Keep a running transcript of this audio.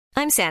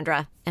I'm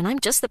Sandra, and I'm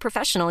just the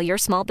professional your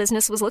small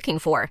business was looking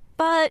for.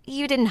 But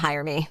you didn't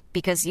hire me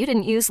because you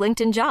didn't use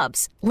LinkedIn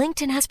Jobs.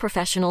 LinkedIn has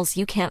professionals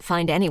you can't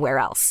find anywhere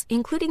else,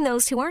 including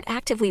those who aren't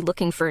actively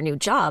looking for a new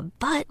job,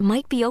 but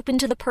might be open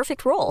to the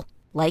perfect role,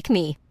 like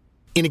me.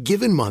 In a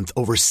given month,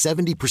 over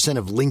 70%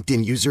 of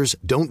LinkedIn users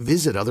don't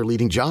visit other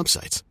leading job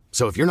sites.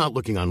 So if you're not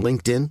looking on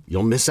LinkedIn,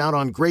 you'll miss out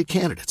on great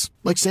candidates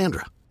like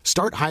Sandra.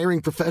 Start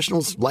hiring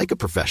professionals like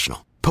a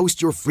professional.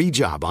 Post your free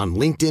job on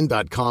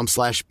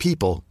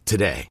linkedin.com/people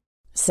today.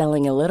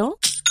 Selling a little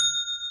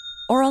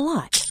or a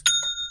lot?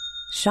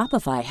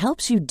 Shopify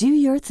helps you do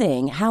your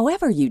thing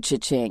however you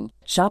cha-ching.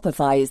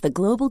 Shopify is the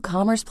global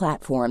commerce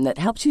platform that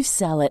helps you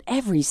sell at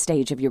every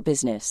stage of your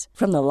business.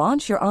 From the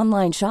launch your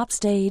online shop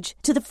stage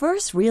to the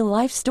first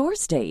real-life store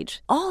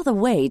stage, all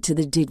the way to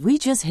the did we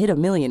just hit a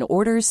million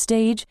orders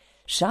stage.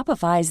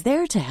 Shopify is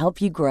there to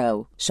help you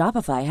grow.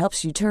 Shopify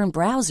helps you turn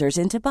browsers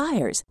into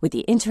buyers with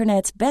the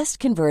internet's best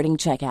converting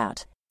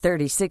checkout.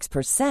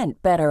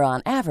 36% better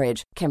on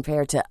average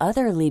compared to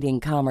other leading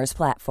commerce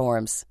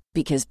platforms.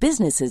 Because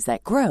businesses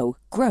that grow,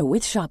 grow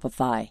with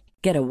Shopify.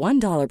 Get a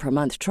 $1 per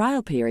month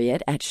trial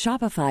period at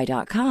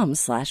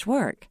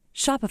shopify.com/work.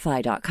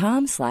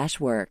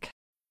 Shopify.com/work.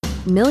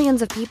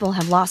 Millions of people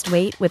have lost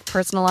weight with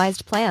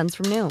personalized plans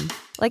from Noom.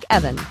 Like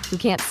Evan, who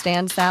can't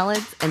stand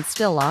salads and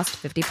still lost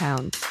 50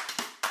 pounds.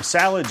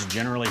 Salads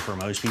generally for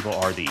most people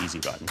are the easy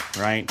button,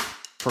 right?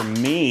 For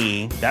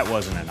me, that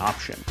wasn't an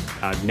option.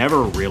 I never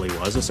really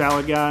was a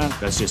salad guy.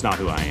 That's just not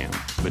who I am.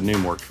 But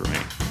Noom worked for me.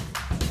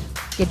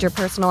 Get your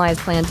personalized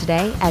plan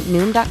today at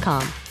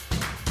Noom.com.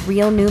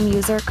 Real Noom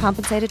user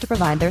compensated to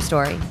provide their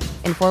story.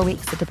 In 4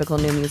 weeks, the typical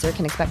Noom user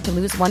can expect to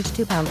lose 1 to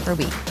 2 pounds per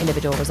week.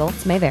 Individual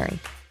results may vary.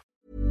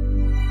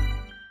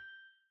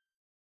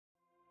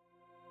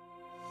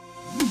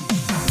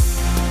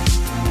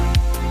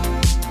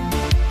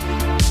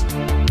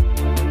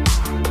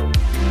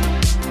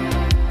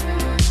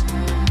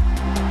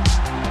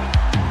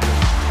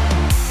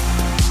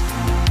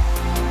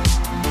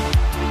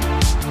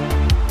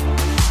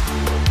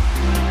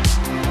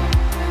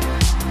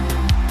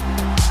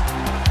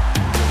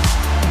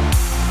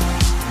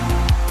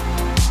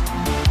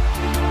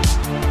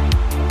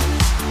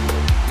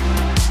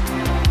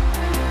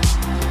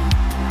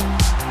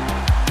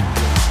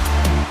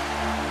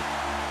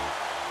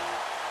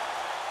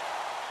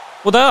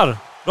 Och där,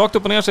 rakt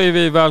upp och ner säger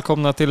vi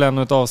välkomna till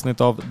ännu ett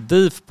avsnitt av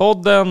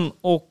DIF-podden.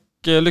 Och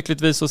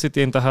lyckligtvis så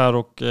sitter jag inte här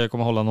och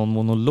kommer hålla någon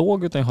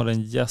monolog, utan jag har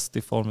en gäst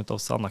i form av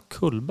Sanna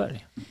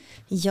Kullberg.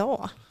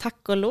 Ja,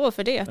 tack och lov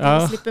för det. Att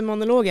jag slipper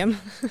monologen.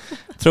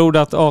 Tror du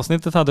att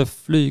avsnittet hade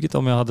flygit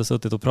om jag hade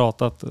suttit och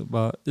pratat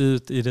bara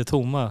ut i det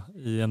tomma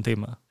i en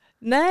timme?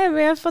 Nej,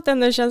 men jag har fått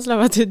ändå en känsla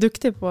av att du är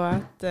duktig på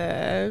att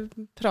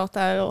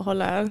prata och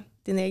hålla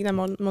din egna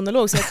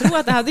monolog. Så jag tror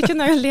att det hade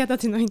kunnat leda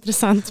till något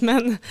intressant.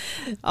 Men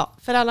ja,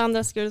 för alla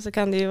andra skull så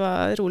kan det ju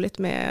vara roligt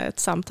med ett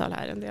samtal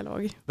här, en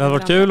dialog. Det hade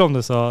varit kul om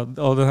du sa,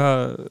 av den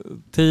här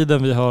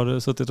tiden vi har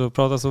suttit och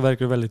pratat så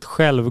verkar du väldigt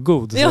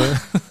självgod. Ja. Så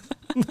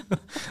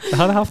det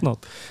hade haft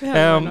något.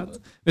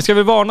 Vi ska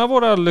väl varna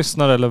våra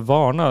lyssnare, eller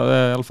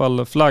i alla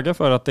fall flagga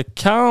för att det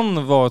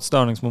kan vara ett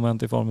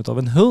störningsmoment i form av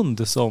en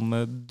hund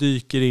som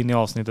dyker in i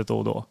avsnittet då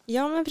och då.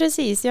 Ja, men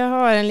precis. Jag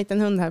har en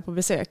liten hund här på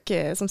besök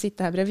som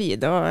sitter här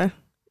bredvid. Och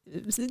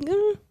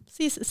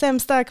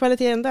sämsta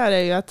kvaliteten där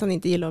är ju att han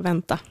inte gillar att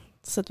vänta.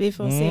 Så att vi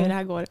får se hur det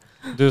här går.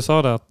 Du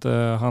sa det att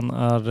han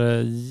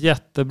är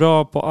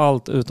jättebra på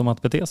allt utom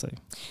att bete sig.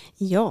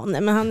 Ja,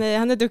 nej, men han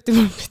är duktig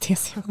på att bete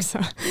sig också.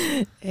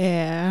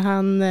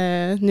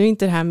 Nu är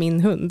inte det här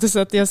min hund, så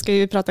att jag ska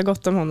ju prata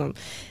gott om honom.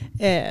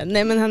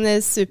 Nej, men han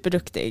är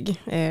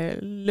superduktig.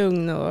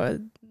 Lugn och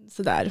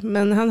sådär.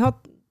 Men han har,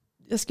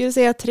 jag skulle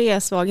säga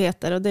 3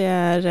 svagheter. Och det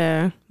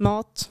är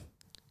mat,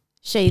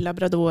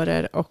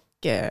 tjejlabradorer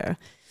och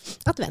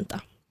att vänta.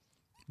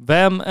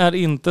 Vem är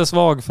inte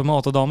svag för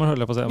mat och damer, höll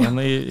jag på att säga. Men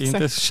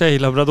inte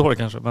tjejlabrador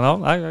kanske. Men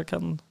ja, jag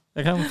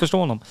kan förstå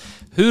honom.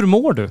 Hur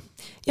mår du?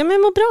 Ja, men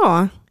jag mår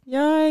bra.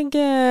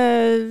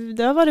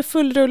 Det har varit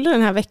full rulle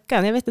den här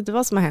veckan. Jag vet inte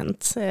vad som har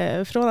hänt.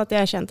 Från att jag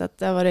har känt att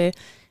det har varit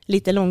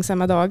lite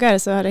långsamma dagar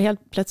så har det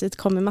helt plötsligt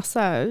kommit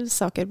massa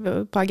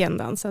saker på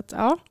agendan. Så att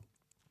ja,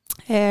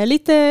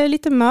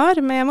 lite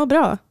mör, men jag mår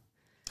bra.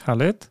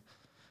 Härligt.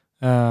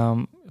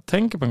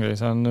 Tänker på en grej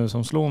så här nu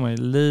som slår mig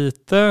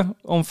lite,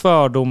 om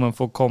fördomen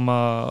får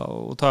komma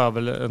och ta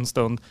över en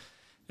stund.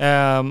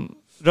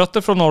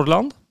 Rötter från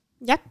Norrland.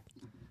 Ja.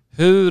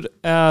 Hur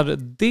är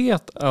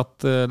det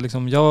att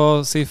liksom,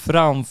 jag ser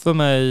framför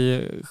mig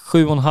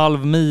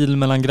 7,5 mil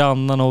mellan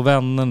grannarna och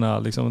vännerna.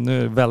 Liksom, nu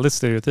är det väldigt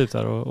stereotypt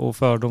här och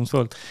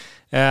fördomsfullt.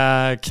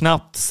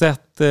 Knappt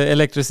sett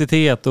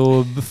elektricitet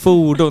och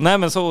fordon. Nej,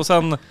 men så, och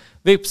sen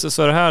vips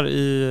så är det här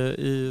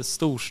i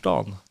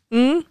storstan.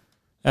 Mm.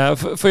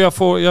 För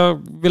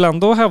jag vill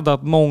ändå hävda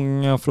att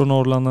många från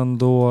Norrland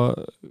ändå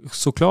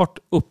såklart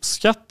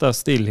uppskattar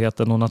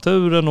stillheten och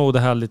naturen och det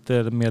här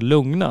lite mer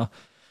lugna.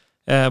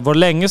 Var det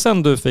länge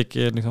sedan du fick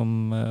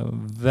liksom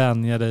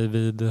vänja dig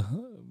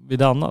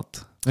vid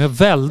annat? Jag är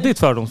väldigt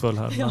fördomsfull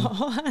här. Men...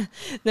 Ja,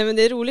 nej, men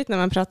det är roligt när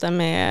man pratar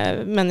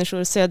med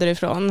människor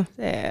söderifrån.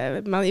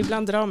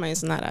 Ibland drar man ju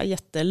sån här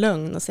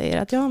jättelögn och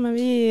säger att ja, men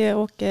vi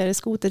åker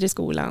skoter till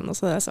skolan och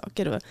sådana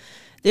saker. Och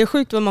det är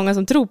sjukt vad många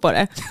som tror på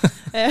det,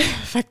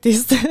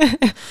 faktiskt.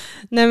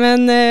 Nej,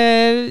 men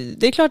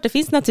det är klart det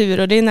finns natur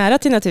och det är nära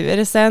till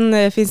natur.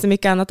 Sen finns det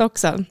mycket annat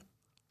också.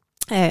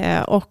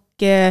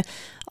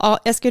 Ja,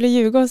 jag skulle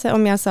ljuga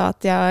om jag sa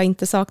att jag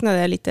inte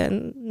saknade lite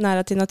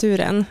nära till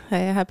naturen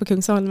här på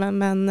Kungsholmen,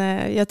 men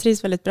jag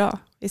trivs väldigt bra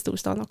i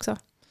storstan också.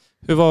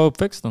 Hur var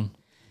uppväxten?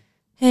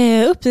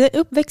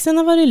 Uppväxten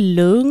har varit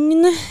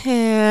lugn.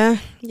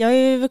 Jag har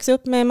ju vuxit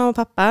upp med mamma och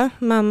pappa.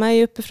 Mamma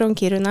är uppe från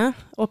Kiruna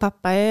och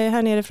pappa är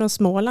här nere från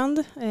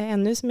Småland,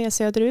 ännu mer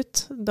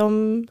söderut.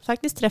 De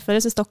faktiskt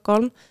träffades i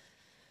Stockholm.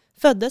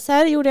 Föddes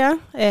här gjorde jag.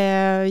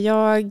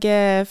 Jag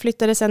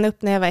flyttade sen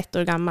upp när jag var 1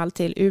 år gammal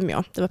till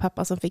Umeå. Det var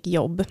pappa som fick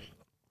jobb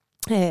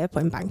på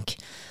en bank.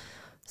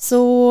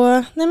 Så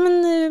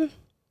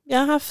jag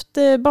har haft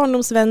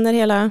barndomsvänner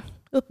hela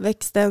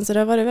uppväxten, så det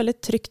har varit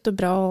väldigt tryggt och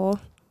bra. Och,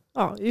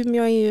 ja,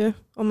 Umeå är ju,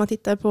 om man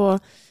tittar på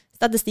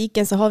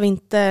statistiken så har vi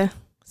inte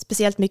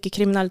speciellt mycket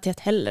kriminalitet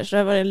heller. Så det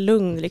har varit en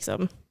lugn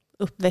liksom,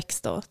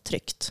 uppväxt och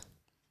tryggt.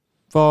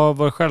 Vad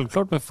var det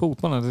självklart med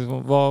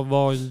fotbollen?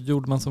 Vad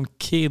gjorde man som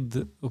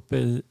kid uppe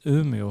i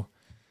Umeå?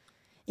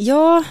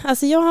 Ja,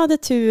 alltså jag hade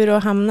tur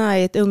att hamna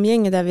i ett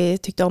umgänge där vi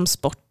tyckte om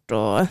sport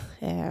och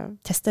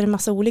testade en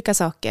massa olika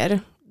saker.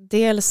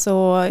 Dels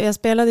så, jag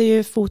spelade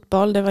ju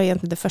fotboll, det var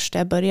egentligen det första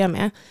jag började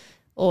med.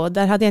 Och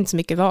där hade jag inte så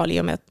mycket val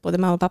i och med att både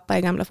mamma och pappa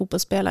är gamla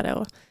fotbollsspelare.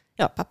 Och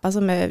ja, pappa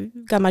som är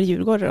gammal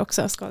djurgårdare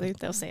också, ska det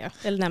inte att säga.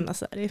 Eller nämna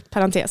så här i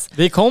parentes.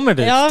 Vi kommer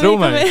dit, ja, tro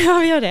mig. Ja,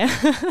 vi gör det.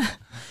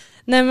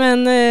 Nej,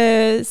 men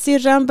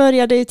syrran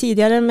började ju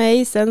tidigare än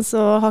mig, sen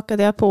så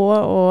hakade jag på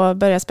och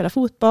började spela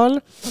fotboll.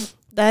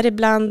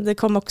 Däribland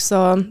kom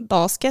också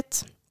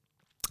basket,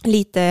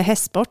 lite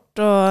hästsport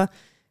och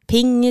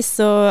pingis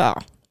och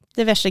ja,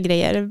 diverse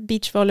grejer,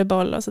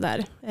 beachvolleyboll och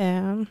sådär.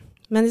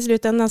 Men i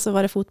slutändan så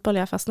var det fotboll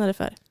jag fastnade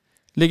för.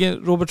 Ligger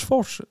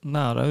Robertsfors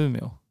nära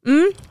Umeå?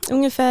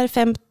 Ungefär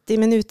 50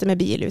 minuter med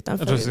bil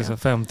utanför. Jag tror att du sa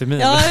 50 mil.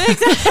 Ja,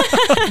 exakt.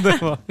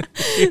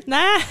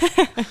 Nej.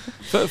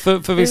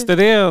 För visst är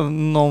det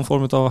någon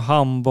form av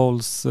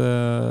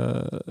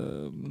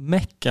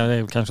handbollsmecka, det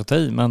är kanske att ta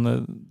i,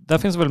 men där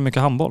finns väldigt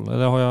mycket handboll.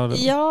 Eller har jag...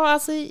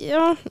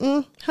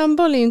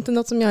 handboll är inte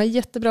något som jag har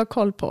jättebra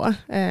koll på,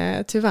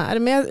 tyvärr.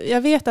 Men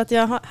jag vet att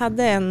jag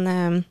hade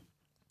en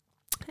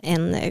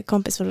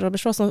kompis från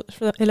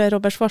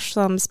Robertsfors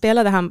som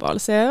spelade handboll,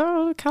 så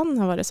jag kan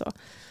ha varit så.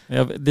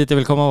 Dit jag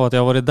vill komma var att jag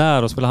har varit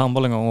där och spelat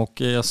handboll en gång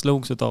och jag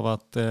slogs av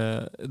att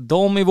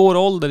de i vår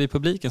ålder i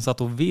publiken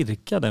satt och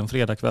virkade en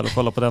fredagkväll och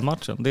kollade på den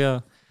matchen.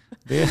 Det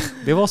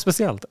var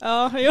speciellt.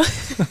 Ja, jo.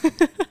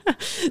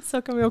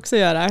 Så kan vi också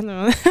göra.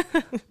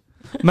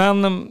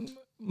 Men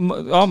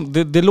ja,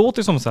 det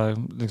låter som så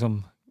här,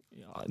 liksom,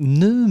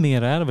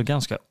 numera är det väl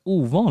ganska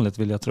ovanligt,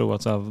 vill jag tro,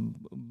 att så här,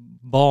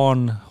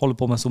 barn håller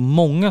på med så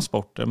många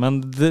sporter.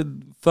 Men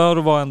förr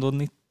var ändå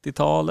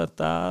 90-talet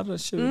där,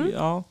 20,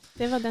 ja.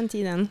 Det var den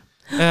tiden.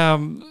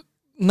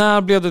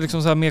 När blev det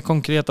liksom så här mer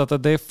konkret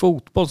att det är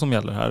fotboll som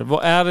gäller här?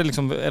 Vad är det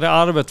liksom, är det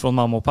arvet från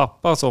mamma och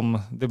pappa som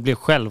det blev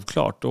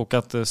självklart? Och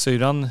att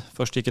syrran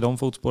först gick i de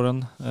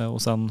fotspåren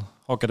och sen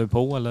hakade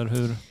på, eller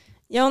hur?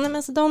 Ja,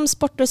 men så de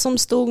sporter som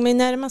stod mig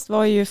närmast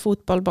var ju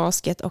fotboll,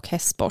 basket och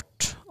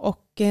hästsport.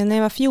 Och när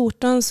jag var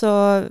 14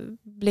 så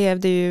blev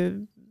det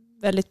ju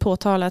väldigt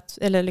påtalat,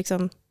 eller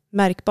liksom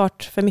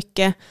märkbart för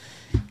mycket.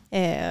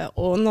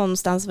 Och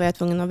någonstans var jag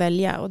tvungen att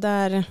välja. Och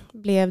där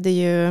blev det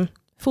ju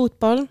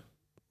fotboll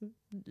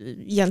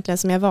egentligen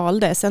som jag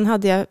valde. Sen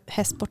hade jag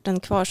hästsporten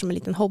kvar som en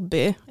liten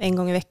hobby en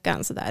gång i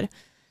veckan. Sådär.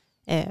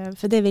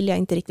 För det ville jag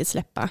inte riktigt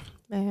släppa.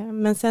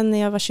 Men sen när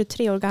jag var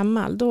 23 år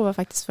gammal, då var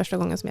faktiskt första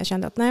gången som jag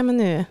kände att nej, men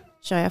nu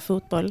kör jag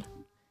fotboll.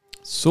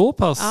 Så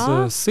pass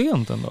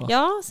sent ändå?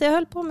 Ja, så jag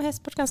höll på med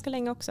hästsport ganska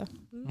länge också.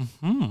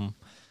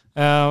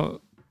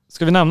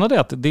 Ska vi nämna det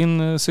att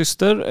din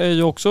syster är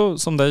ju också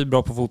som dig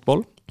bra på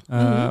fotboll.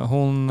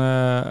 Hon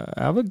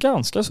är väl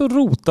ganska så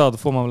rotad,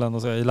 får man väl ändå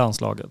säga, i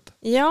landslaget.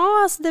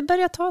 Ja, alltså det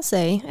börjar ta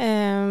sig.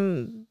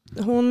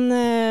 Hon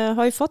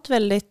har ju fått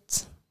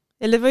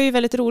det var ju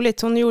väldigt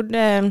roligt. Hon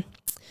gjorde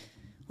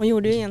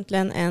ju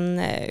egentligen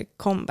en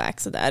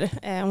comeback sådär.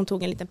 Hon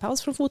tog en liten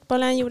paus från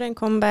fotbollen, gjorde en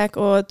comeback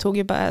och tog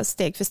ju bara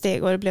steg för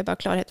steg och det blev bara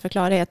klarhet för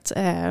klarhet.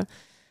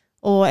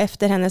 Och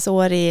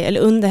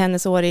under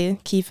hennes år i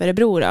KIF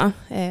Örebro då,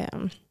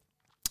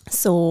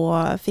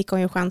 så fick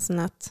hon ju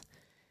chansen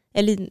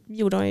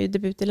gjorde hon ju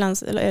debut i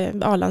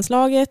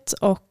A-landslaget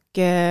och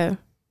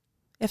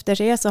efter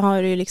det så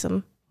har ju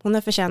liksom, hon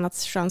har förtjänat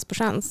chans på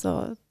chans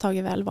och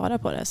tagit väl vara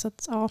på det. Så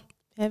att, ja,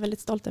 jag är väldigt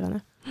stolt över henne.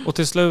 Och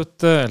till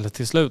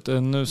slut,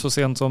 nu så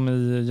sent som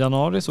i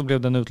januari så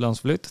blev det en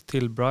utlandsflytt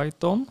till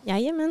Brighton.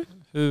 Jajamän.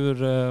 Hur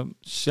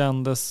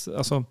kändes,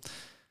 alltså,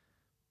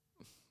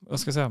 vad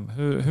ska jag säga,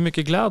 hur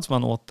mycket gläds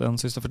man åt en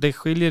syster? För det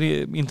skiljer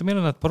inte mer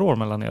än ett par år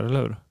mellan er,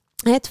 eller hur?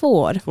 Nej, 2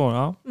 år. 2 år,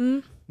 ja.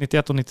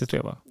 91 och 93,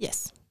 va?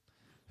 Yes.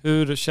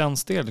 Hur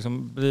känns det?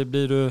 Liksom,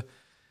 blir du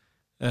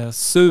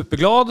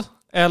superglad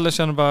eller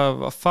känner du bara,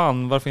 vad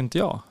fan, varför inte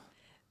jag?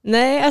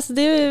 Nej, alltså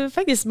det är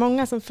faktiskt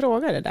många som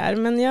frågar det där.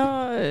 Men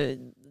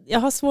jag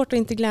har svårt att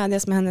inte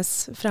glädjas med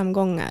hennes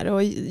framgångar.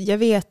 Och jag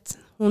vet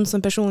hon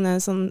som person är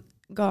en sån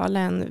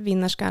galen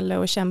vinnarskalle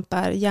och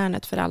kämpar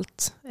järnet för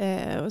allt.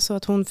 Så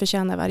att hon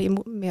förtjänar varje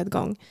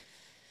medgång.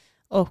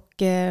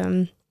 Och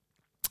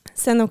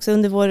sen också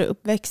under vår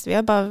uppväxt, vi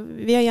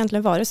har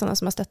egentligen varit sådana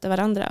som har stöttat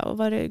varandra och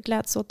varit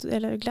glädst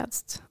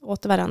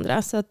åt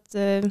varandra. Så att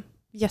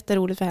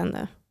jätteroligt för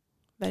henne,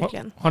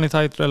 verkligen. Har ni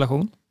tajt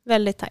relation?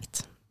 Väldigt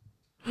tajt.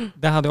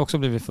 Det hade jag också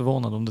blivit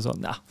förvånad om du sa,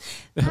 nej,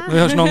 vi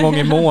hörs någon gång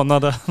i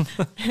månaden.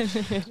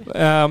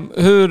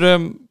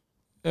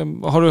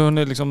 Har du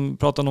hunnit liksom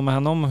prata med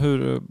henne om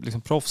hur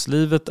liksom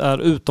proffslivet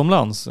är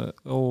utomlands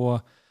och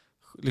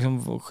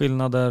liksom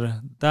skillnader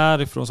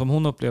därifrån som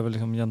hon upplever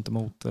liksom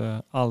gentemot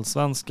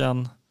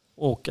allsvenskan,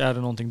 och är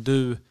det någonting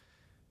du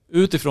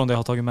utifrån det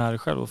har tagit med dig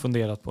själv och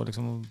funderat på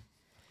liksom,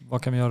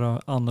 vad kan vi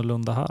göra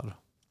annorlunda här?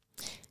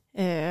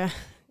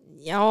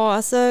 Ja,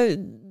 alltså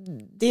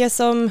det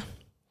som,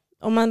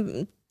 om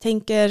man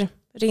tänker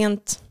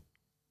rent,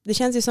 det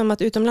känns ju som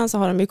att utomlands så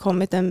har de ju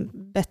kommit en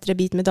bättre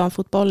bit med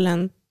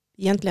damfotbollen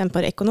egentligen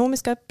på det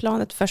ekonomiska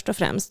planet först och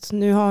främst.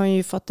 Nu har hon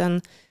ju fått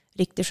en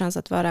riktig chans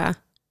att vara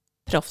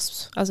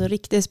proffs, alltså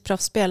riktig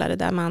proffsspelare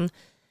där man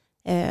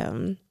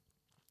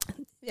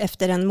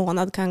efter en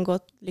månad kan gå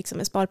liksom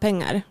med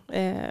sparpengar.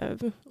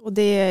 Och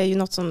det är ju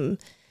något som,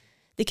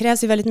 det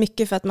krävs ju väldigt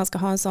mycket för att man ska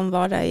ha en sån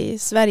vardag i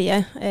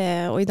Sverige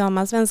och i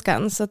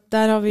damallsvenskan. Så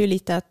där har vi ju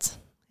lite att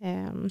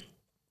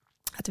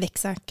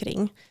växa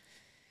kring.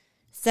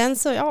 Sen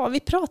så, ja, vi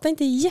pratar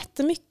inte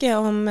jättemycket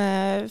om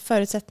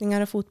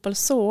förutsättningar och fotboll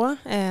så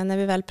när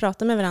vi väl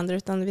pratar med varandra,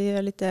 utan vi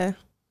är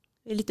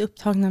lite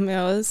upptagna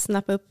med att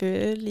snappa upp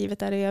hur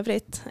livet är i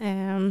övrigt.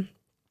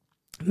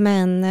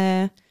 Men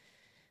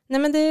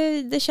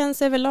det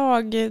känns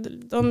överlag,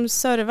 de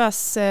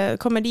servas,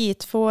 kommer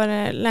dit,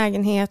 får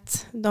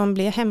lägenhet, de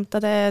blir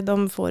hämtade,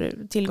 de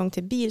får tillgång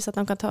till bil så att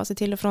de kan ta sig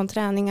till och från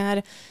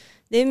träningar.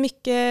 Det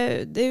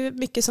är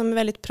mycket som är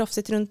väldigt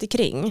proffsigt runt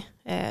omkring.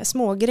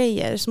 Små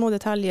grejer, små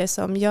detaljer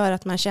som gör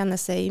att man känner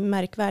sig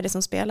märkvärdig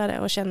som spelare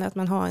och känner att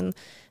man har en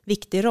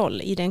viktig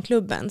roll i den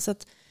klubben. Så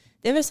att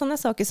det är väl sådana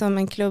saker som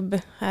en klubb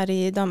här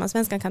i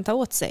damallsvenskan kan ta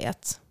åt sig.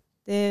 Att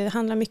det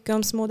handlar mycket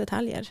om små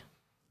detaljer.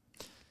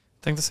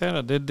 Jag tänkte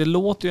säga det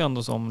låter ju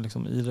ändå som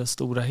liksom, i det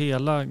stora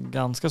hela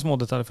ganska små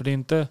detaljer. För det är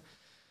inte,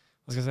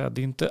 det är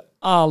inte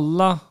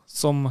alla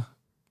som...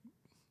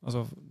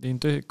 Alltså,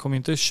 kommer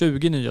inte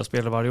 20 nya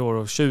spelare varje år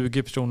och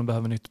 20 personer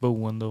behöver nytt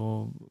boende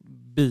och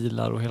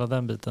bilar och hela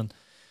den biten.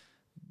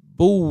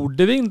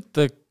 Borde vi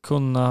inte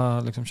kunna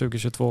liksom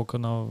 2022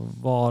 kunna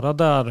vara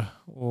där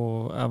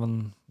och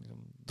även liksom,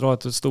 dra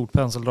ett stort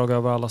penseldrag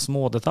över alla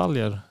små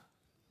detaljer?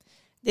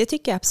 Det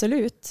tycker jag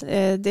absolut.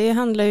 Det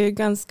handlar ju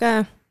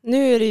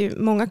nu är det ju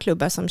många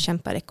klubbar som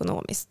kämpar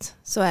ekonomiskt.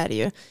 Så är det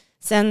ju.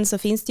 Sen så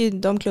finns det ju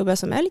de klubbar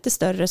som är lite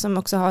större som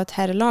också har ett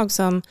herrlag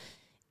som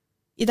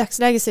i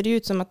dagsläget ser det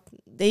ut som att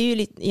det är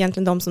ju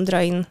egentligen de som drar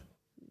in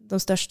de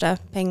största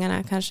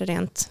pengarna, kanske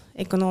rent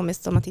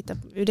ekonomiskt om man tittar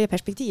ur det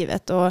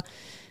perspektivet.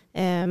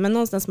 Men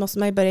någonstans måste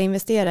man ju börja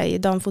investera i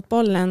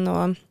damfotbollen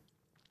och,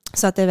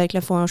 så att det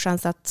verkligen får en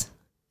chans att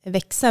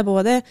växa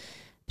både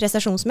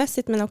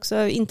prestationsmässigt men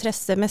också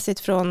intressemässigt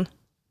från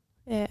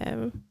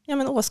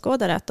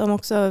åskådare. Att de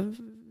också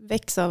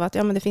växer av att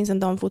det finns en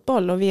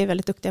damfotboll och vi är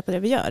väldigt duktiga på det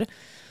vi gör.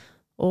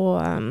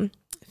 Och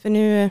för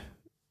nu...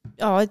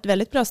 Ja, ett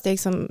väldigt bra steg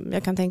som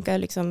jag kan tänka,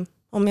 liksom,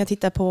 om jag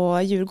tittar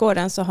på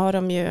Djurgården så har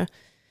de ju,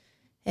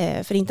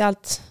 för inte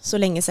allt så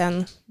länge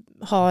sedan,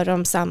 har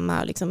de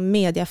samma liksom,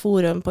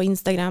 mediaforum på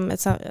Instagram,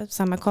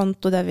 samma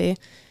konto där vi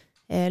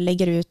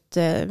lägger ut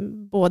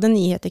både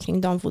nyheter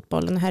kring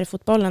damfotbollen och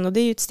herrfotbollen. Och det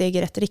är ju ett steg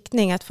i rätt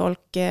riktning att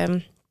folk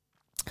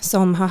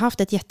som har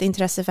haft ett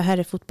jätteintresse för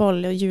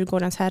herrfotboll och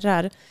Djurgårdens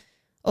herrar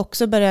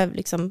också börjar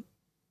liksom,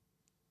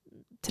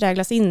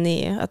 träglas in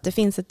i att det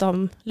finns ett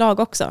damlag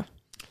också.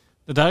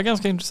 Det där är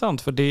ganska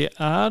intressant för det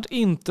är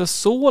inte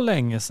så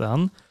länge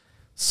sedan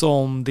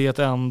som det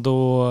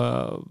ändå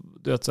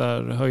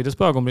höjdes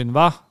på ögonbryn.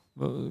 Va?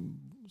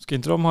 Ska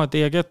inte de ha ett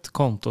eget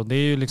konto? Det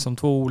är ju liksom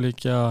två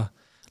olika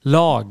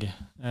lag.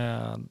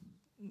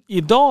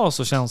 Idag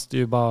så känns det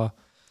ju bara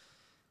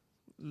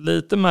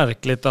lite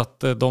märkligt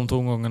att de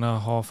tongångarna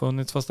har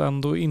funnits fast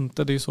ändå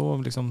inte. Det är ju så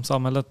liksom,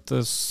 samhället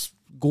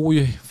går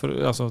ju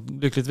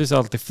lyckligtvis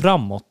alltid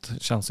framåt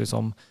känns det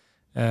som.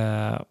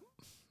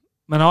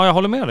 Men ja, jag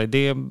håller med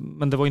dig.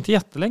 Men det var inte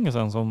jättelänge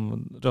sedan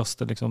som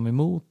röstade liksom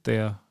emot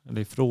det,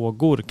 eller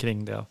frågor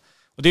kring det.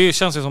 Och det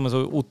känns ju som en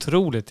så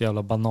otroligt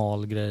jävla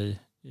banal grej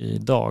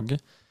idag.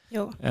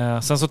 Jo.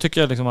 Sen så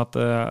tycker jag liksom att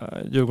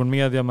Djurgården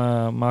Media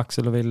med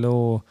Axel och Ville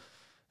och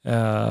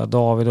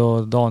David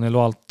och Daniel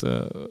och allt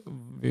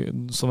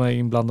som är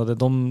inblandade,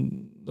 de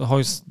har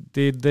ju,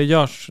 det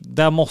görs,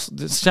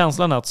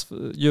 känslan är att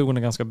Djurgården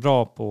är ganska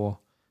bra på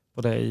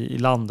det i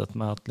landet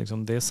med att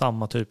liksom, det är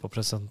samma typ av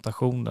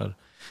presentationer.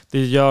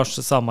 det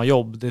görs samma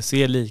jobb, det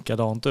ser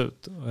likadant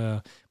ut.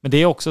 Men det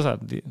är också så här,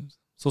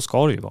 så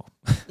ska det ju vara.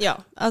 Ja,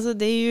 alltså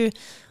det är ju,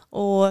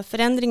 och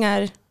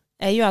förändringar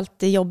är ju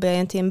alltid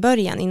jobbiga till en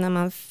början innan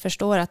man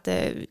förstår att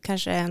det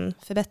kanske är en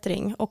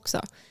förbättring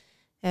också.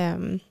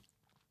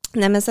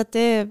 Nej, men så att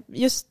det,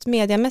 just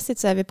mediamässigt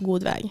så är vi på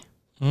god väg.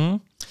 Mm.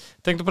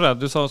 Tänkte på det,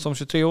 du sa som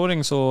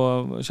 23-åring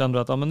så kände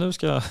du att men nu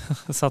ska jag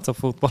satsa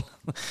på fotboll.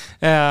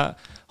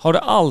 Har det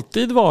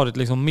alltid varit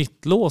liksom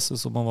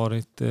mittlås som har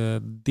varit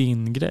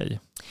din grej?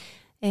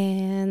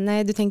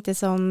 Nej, du tänkte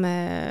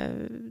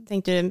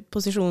tänkte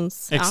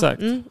positions...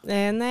 Exakt.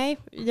 Ja. Nej,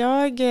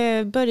 jag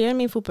började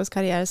min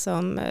fotbollskarriär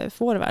som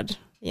forward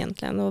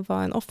egentligen och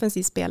var en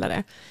offensiv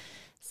spelare.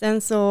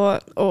 Sen så,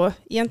 och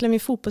egentligen min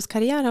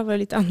fotbollskarriär har varit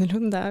lite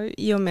annorlunda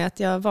i och med att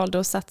jag valde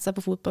att satsa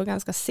på fotboll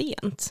ganska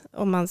sent,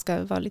 om man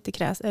ska vara lite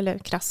krass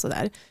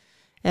sådär.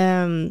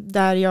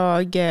 Där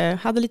jag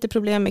hade lite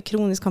problem med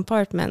kronisk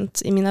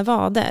compartment i mina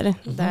vader.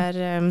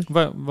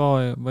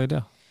 Vad är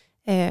det?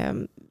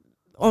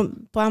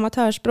 På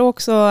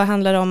amatörspråk så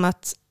handlar det om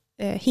att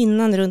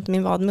hinnan runt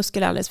min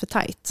vadmuskel är alldeles för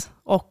tajt.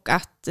 Och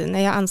att när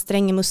jag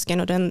anstränger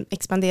muskeln och den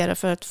expanderar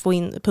för att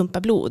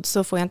pumpa blod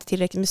så får jag inte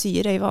tillräckligt med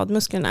syre i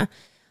vadmusklerna.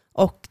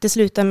 Och det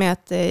slutar med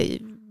att det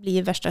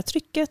blir värsta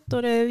trycket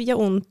och det gör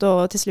ont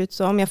och till slut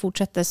så om jag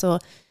fortsätter så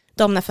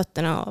domnar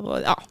fötterna av. Och,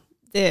 ja,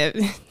 det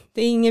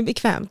är inget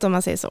bekvämt om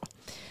man säger så.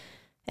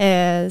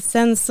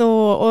 Sen så,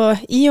 och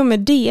i och med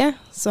det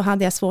så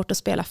hade jag svårt att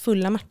spela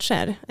fulla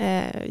matcher.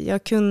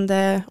 Jag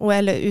kunde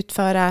eller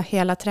utföra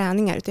hela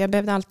träningar, utan jag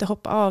behövde alltid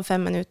hoppa av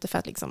 5 minuter för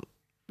att liksom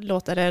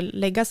låta det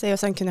lägga sig och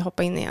sen kunde jag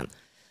hoppa in igen.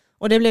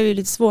 Och det blev ju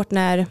lite svårt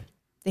när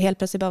det helt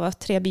plötsligt bara var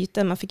 3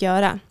 byten man fick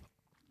göra.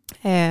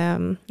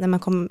 När man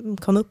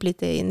kom upp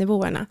lite i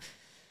nivåerna.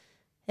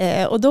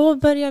 Och då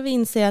började vi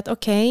inse att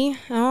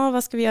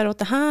vad ska vi göra åt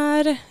det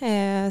här?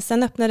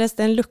 Sen öppnades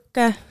det en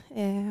lucka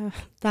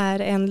där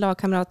en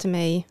lagkamrat till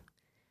mig,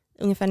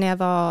 ungefär när jag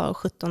var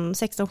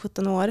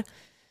 16-17 år,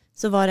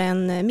 så var det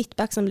en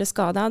mittback som blev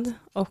skadad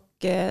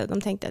och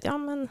de tänkte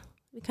att men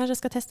vi kanske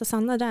ska testa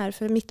Sanna där,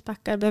 för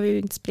mittbackar behöver ju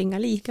inte springa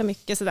lika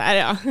mycket sådär,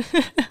 ja.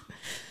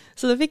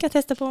 Så då fick jag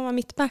testa på att vara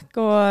mittback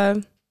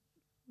och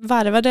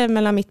varvade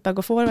mellan mittback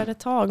och forward ett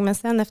tag, men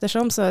sen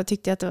eftersom så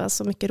tyckte jag att det var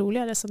så mycket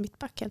roligare som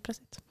mittback helt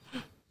plötsligt.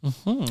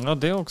 Ja,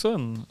 det är också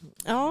en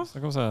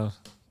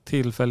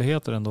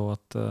tillfälligheter ändå.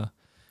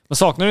 Men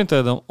saknar du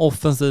inte de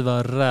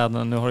offensiva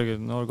räderna? Nu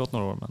har det gått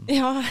några år. Men...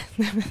 Ja,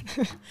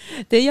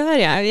 det gör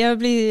jag. Jag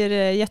blir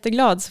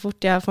jätteglad så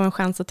fort jag får en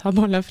chans att ta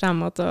bollen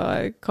framåt och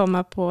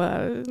komma på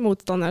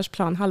motståndarens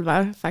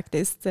planhalva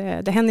faktiskt.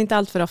 Det händer inte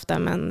allt för ofta,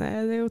 men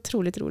det är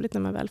otroligt roligt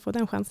när man väl får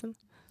den chansen.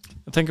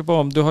 Jag tänker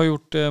på, du har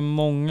gjort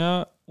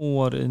många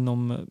år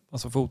inom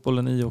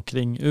fotbollen i och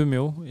kring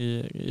Umeå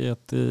i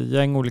ett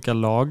gäng olika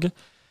lag.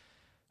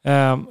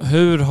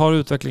 Hur har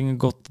utvecklingen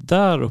gått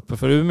där uppe?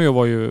 För Umeå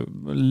var ju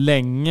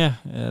länge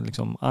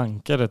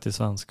ankare till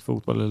svensk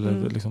fotboll,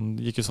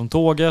 eller gick ju som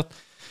tåget.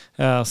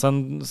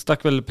 Sen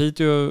stack väl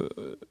Piteå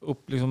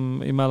upp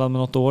emellan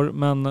med något år.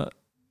 Men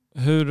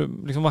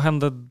vad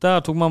hände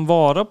där? Tog man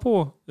vara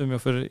på Umeå?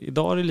 För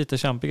idag är det lite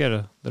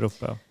kämpigare där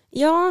uppe.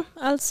 Ja,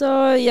 alltså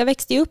jag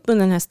växte upp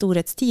under den här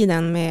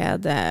storhetstiden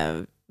med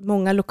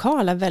många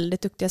lokala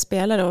väldigt duktiga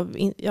spelare och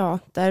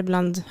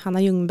däribland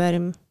Hanna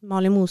Ljungberg,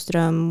 Malin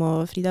Moström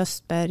och Frida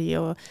Östberg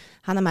och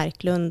Hanna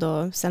Marklund,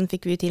 och sen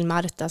fick vi till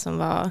Marta som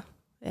var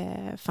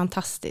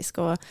fantastisk,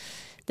 och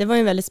det var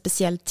en väldigt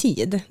speciell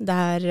tid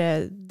där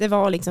det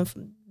var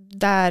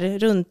där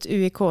runt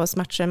UIKs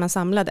matcher man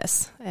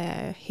samlades.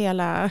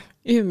 Hela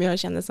Umeå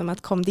kändes som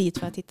att kom dit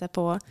för att titta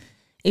på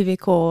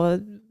UIK,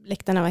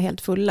 läktarna var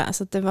helt fulla,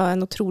 så det var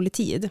en otrolig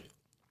tid.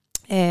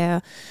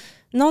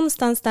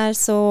 Någonstans där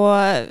så,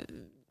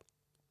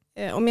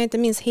 om jag inte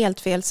minns helt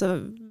fel, så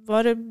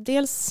var det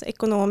dels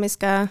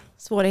ekonomiska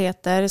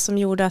svårigheter som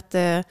gjorde att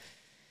det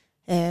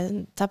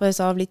tappades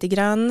av lite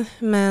grann,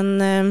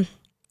 men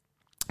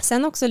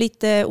sen också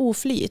lite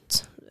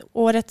oflyt.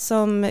 Året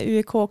som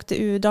UIK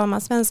åkte ur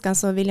damallsvenskan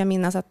så vill jag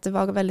minnas att det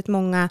var väldigt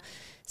många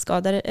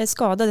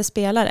skadade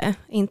spelare,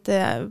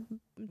 inte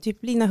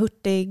typ Lina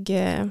Hurtig,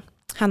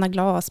 Hanna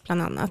Glas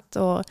bland annat,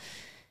 och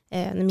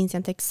nu minns jag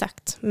inte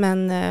exakt,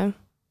 men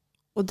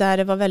och där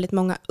det var väldigt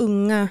många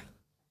unga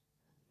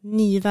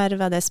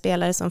nyvärvade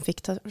spelare som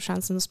fick ta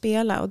chansen att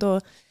spela, och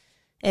då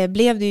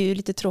blev det ju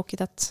lite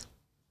tråkigt att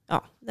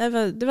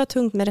det var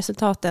tungt med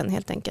resultaten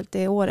helt enkelt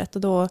det året,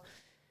 och då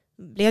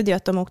blev det ju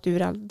att de åkte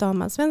ur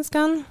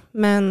damallsvenskan.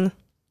 Men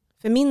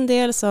för min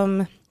del,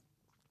 som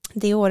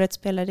det året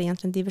spelade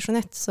egentligen division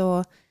 1,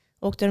 så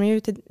åkte de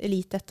ut till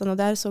elitettan, och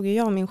där såg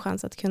jag min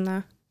chans att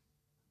kunna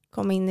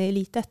komma in i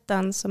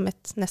elitettan som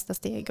ett nästa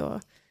steg. Och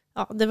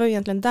det var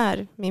egentligen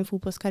där min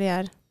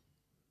fotbollskarriär,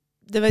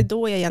 det var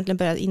då jag egentligen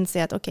började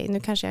inse att nu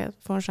kanske jag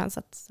får en chans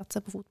att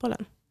satsa på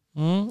fotbollen.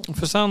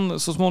 För sen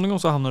så småningom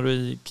så hamnar du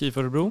i KIF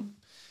Örebro,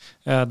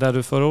 där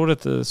du förra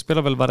året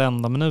spelade väl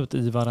varenda minut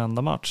i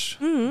varenda match.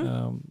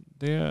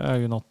 Det är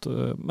ju något.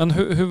 Men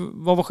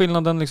vad var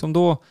skillnaden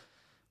då?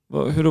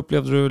 Hur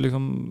upplevde du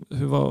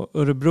hur var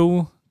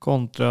Örebro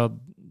kontra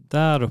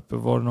där uppe?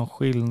 Var det någon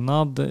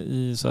skillnad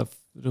i så här,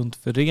 runt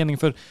förening?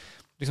 För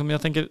liksom,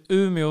 jag tänker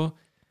Umeå,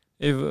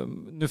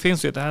 nu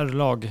finns ju ett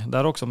herrlag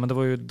där också, men det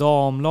var ju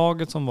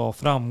damlaget som var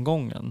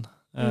framgången.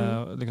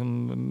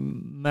 Liksom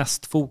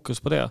mest fokus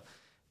på det.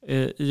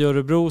 I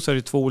Örebro så är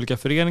det 2 olika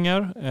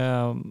föreningar.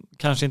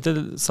 Kanske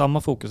inte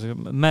samma fokus.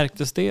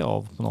 Märktes det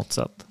av på något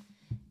sätt?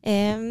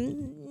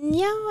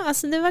 Ja,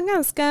 alltså det var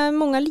ganska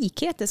många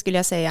likheter skulle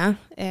jag säga.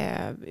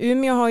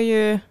 Umeå har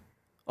ju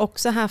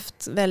också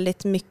haft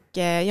väldigt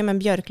mycket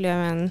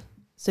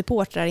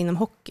Björklöven-supportrar inom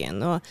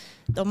hockeyn. Och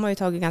de har ju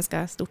tagit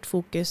ganska stort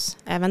fokus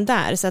även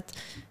där. Så att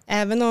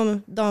även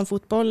om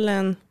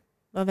damfotbollen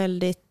var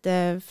väldigt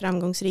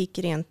framgångsrik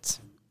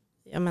rent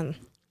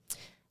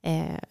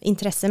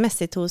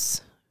intressemässigt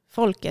hos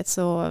folket,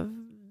 så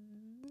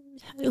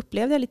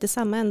upplevde jag lite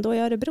samma ändå i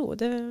Örebro.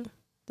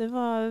 Det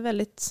var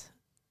väldigt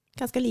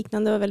ganska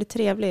liknande och väldigt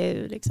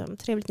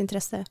trevligt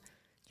intresse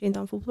kring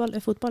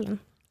damfotbollen.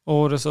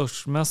 Och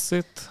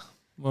resursmässigt,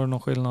 var det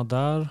någon skillnad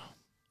där?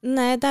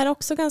 Nej, där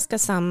också ganska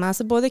samma.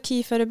 Alltså både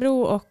KIF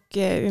Örebro och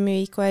Umeå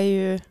IK är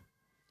ju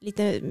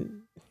lite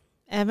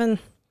även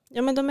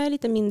de är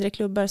lite mindre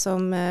klubbar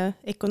som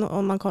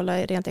om man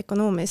kollar rent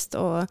ekonomiskt,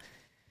 och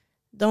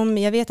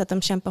jag vet att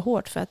de kämpar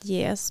hårt för att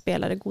ge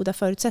spelare goda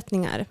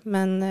förutsättningar,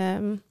 men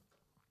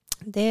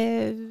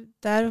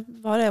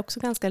där var det också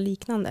ganska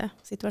liknande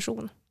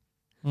situation.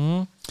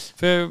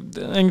 För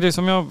en grej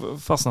som jag har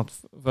fastnat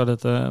för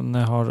lite när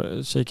jag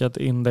har kikat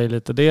in dig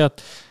lite, det är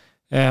att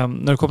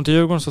när du kom till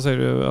Djurgården så säger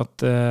du att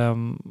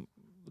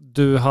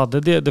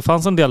det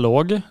fanns en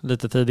dialog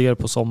lite tidigare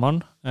på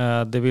sommaren.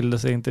 Det ville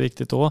sig inte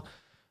riktigt då.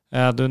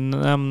 Du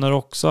nämner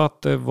också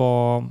att det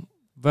var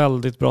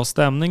väldigt bra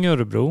stämning i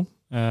Örebro.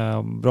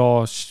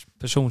 Bra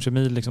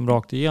personkemi liksom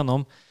rakt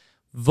igenom.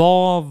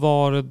 Vad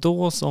var det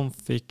då som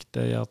fick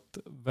dig att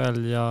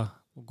välja att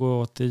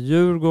gå till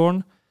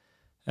Djurgården?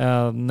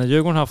 När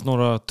Djurgården haft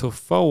några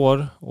tuffa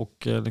år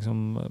och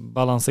liksom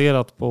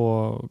balanserat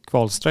på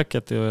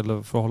kvalsträcket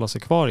eller för att hålla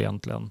sig kvar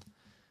egentligen.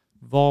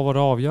 Vad var det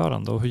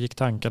avgörande och hur gick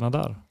tankarna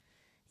där?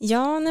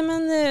 Ja,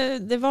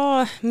 det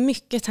var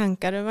mycket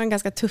tankar. Det var en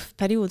ganska tuff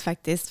period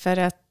faktiskt, för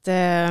att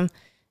det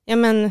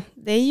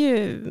är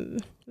ju,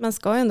 man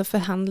ska ändå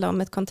förhandla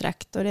om ett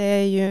kontrakt, och det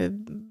är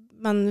ju,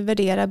 man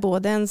värderar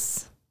både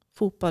ens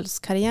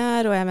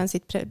fotbollskarriär och även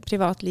sitt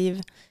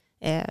privatliv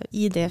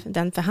i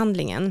den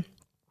förhandlingen.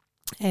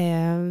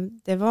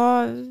 Det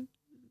var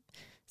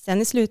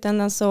sen i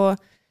slutändan så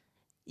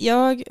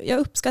jag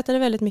uppskattade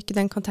väldigt mycket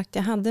den kontakt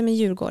jag hade med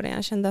Djurgården.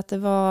 Jag kände att det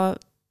var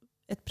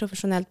ett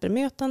professionellt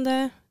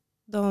bemötande.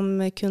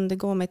 De kunde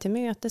gå mig till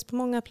mötes på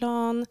många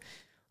plan.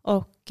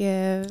 Och,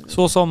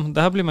 så som,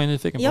 det här blir man ju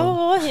nyfiken på.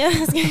 Ja, jag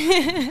ska...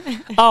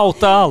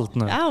 Outa allt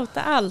nu.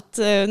 Outa allt.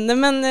 Nej,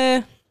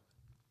 men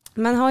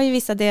man har ju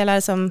vissa delar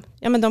som,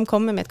 de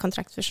kommer med ett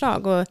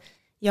kontraktförslag och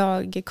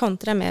jag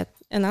kontrar med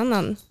en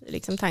annan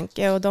liksom,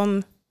 tanke, och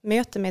de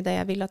möter mig där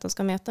jag vill att de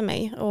ska möta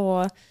mig.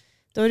 Och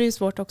då är det ju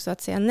svårt också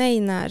att säga nej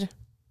när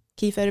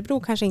KIF Örebro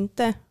kanske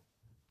inte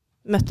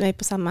mötte mig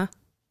på samma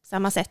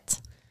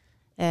sätt.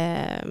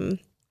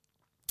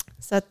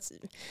 Så att,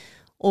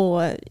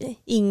 och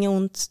inget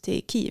ont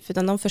till KIF,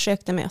 utan de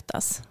försökte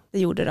mötas. Det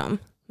gjorde de.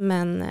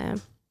 Men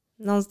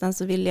någonstans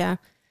så vill jag,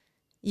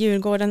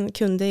 Djurgården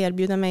kunde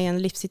erbjuda mig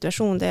en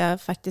livssituation där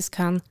jag faktiskt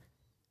kan,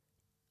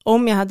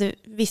 om jag hade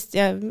visst,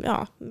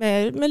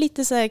 med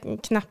lite så här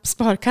knapp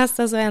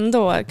sparkassa, så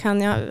ändå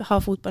kan jag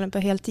ha fotbollen på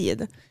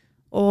heltid.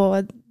 Och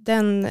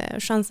den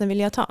chansen vill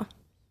jag ta.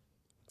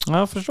 Ja,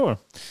 jag förstår.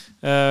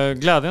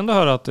 Glädjande att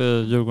höra att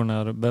Djurgården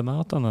är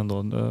bemötande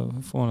ändå,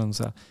 det får man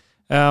säga.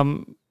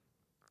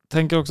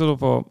 Tänker också då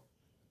på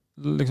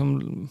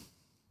liksom,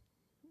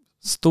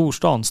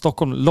 storstan,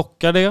 Stockholm,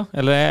 lockar det?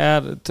 Eller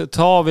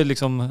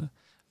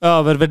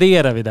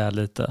övervärderar vi det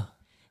lite?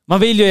 Man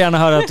vill ju gärna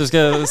höra att du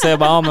ska säga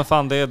bara, men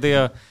fan,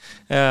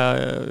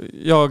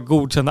 jag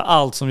godkänner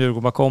allt som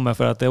Djurgården bara kommer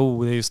för att det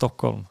är ju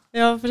Stockholm.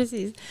 Ja,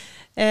 precis.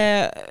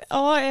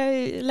 Jag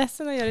är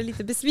ledsen att göra det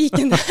lite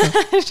besviken.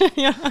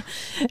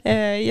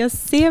 Jag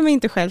ser mig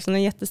inte själv som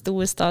en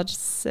jättestor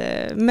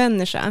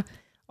stadsmänniska.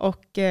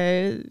 Och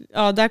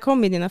där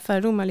kommer dina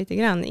fördomar lite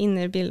grann in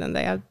i bilden,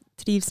 där jag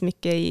trivs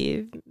mycket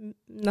i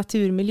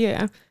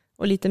naturmiljö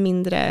och lite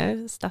mindre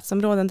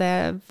stadsområden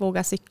där jag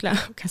vågar cykla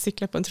och kan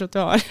cykla på en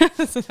trottoar.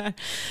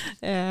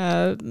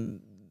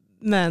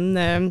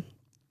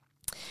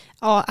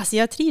 Alltså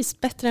jag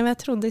trivs bättre än vad jag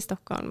trodde i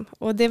Stockholm.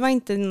 Och det var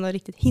inte något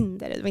riktigt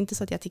hinder. Det var inte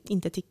så att jag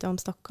inte tyckte om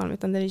Stockholm,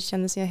 utan det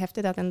kändes ju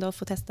häftigt att ändå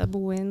få testa att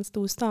bo i en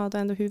stor stad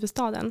och ändå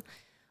huvudstaden.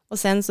 Och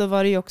sen så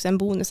var det ju också en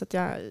bonus att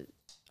jag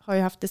har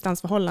ju haft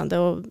distansförhållande,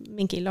 och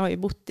min kille har ju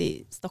bott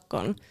i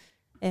Stockholm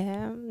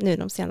nu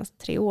de senaste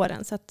 3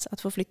 åren. Så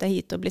att få flytta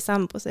hit och bli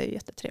sambo så är ju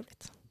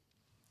jättetrevligt.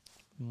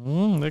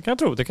 Det kan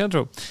jag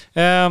tro.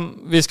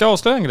 Vi ska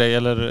avslöja en grej,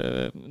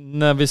 eller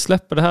när vi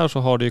släpper det här så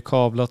har det ju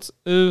kablats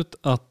ut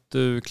att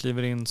du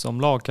kliver in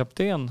som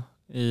lagkapten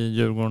i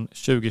Djurgården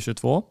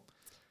 2022.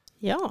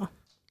 Ja.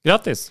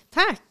 Grattis!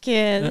 Tack,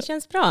 det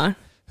känns bra.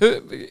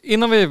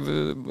 Innan vi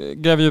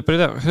gräver djupare i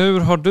det, hur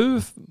har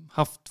du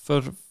haft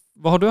för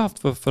vad har du haft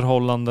för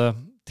förhållande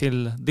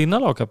till dina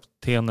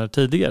lagkaptener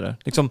tidigare?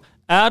 Liksom,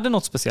 är det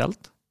något speciellt?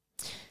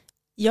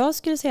 Jag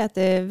skulle säga att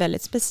det är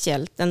väldigt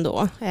speciellt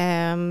ändå.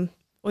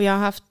 Och jag har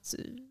haft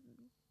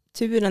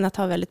turen att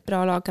ha väldigt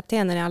bra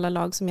lagkaptener i alla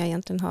lag som jag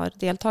egentligen har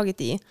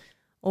deltagit i.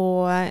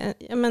 Och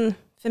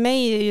för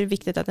mig är det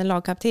viktigt att en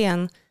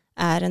lagkapten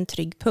är en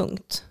trygg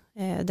punkt.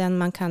 Den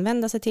man kan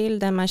vända sig till,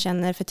 den man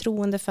känner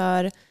förtroende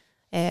för,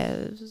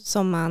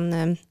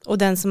 och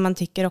den som man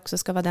tycker också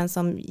ska vara den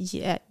som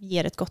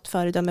ger ett gott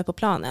föredöme på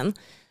planen.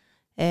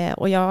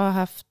 Och jag har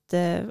haft,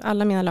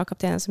 alla mina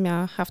lagkaptener som jag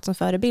har haft som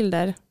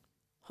förebilder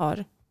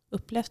har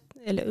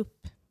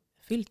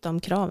uppfyllt de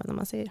kraven, om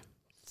man säger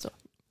så.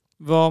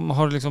 Vad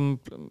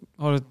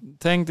har du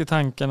tänkt i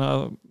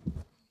tankarna,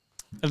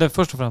 eller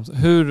först och främst,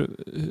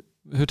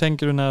 hur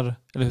tänkte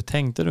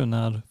du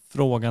när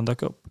frågan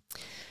dök upp?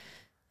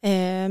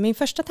 Min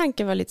första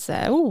tanke var lite så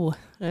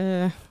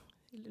här,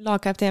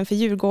 lagkapten för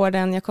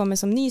Djurgården, jag kommer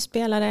som ny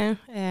spelare,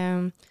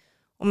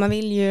 och man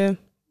vill ju,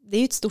 det är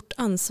ju ett stort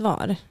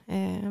ansvar.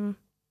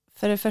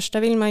 För det första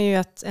vill man ju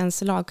att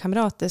ens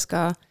lagkamrater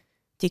ska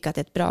tycka att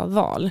det är ett bra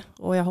val,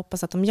 och jag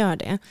hoppas att de gör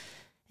det.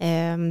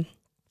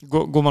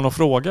 Går man och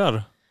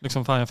frågar?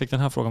 Liksom, fan, jag fick den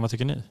här frågan, vad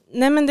tycker ni?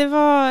 Nej, men det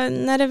var,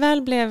 när det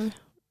väl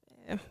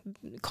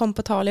kom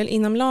på tal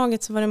inom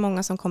laget, så var det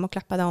många som kom och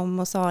klappade om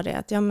och sa det,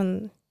 att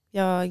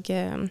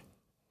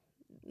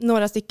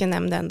några stycken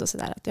nämnde ändå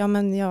sådär att jag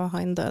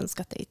har ändå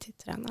önskat dig till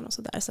tränaren och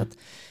sådär. Så att,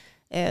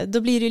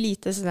 då blir det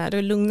lite sådär,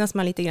 då lugnas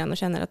man lite grann och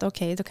känner att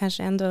okej, då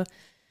kanske ändå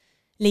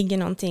ligger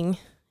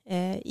någonting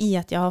i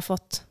att jag har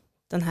fått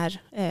den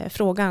här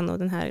frågan och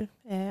den här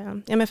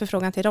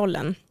förfrågan till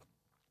rollen.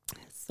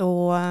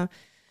 Så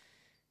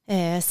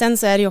sen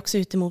så är det ju också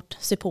ut emot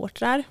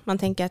supportrar. Man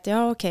tänker att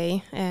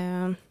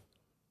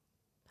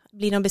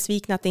blir de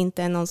besvikna att det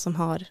inte är någon som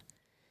har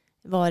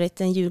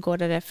varit en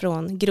djurgårdare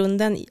från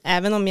grunden,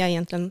 även om jag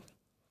egentligen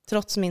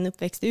trots min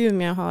uppväxt i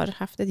Umeå har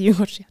haft ett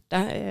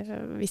djurgårdshjärta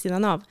vid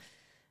sidan av,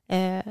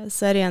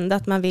 så är det ändå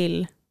att man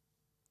vill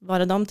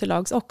vara dem till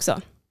lags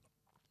också.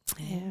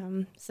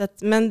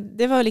 Men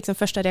det var liksom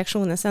första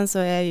reaktionen. Sen så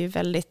är jag ju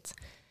väldigt,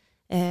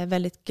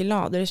 väldigt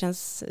glad, och det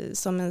känns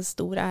som en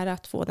stor ära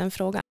att få den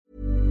frågan.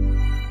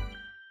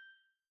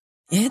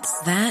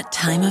 It's that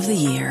time of the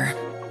year.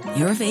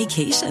 Your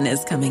vacation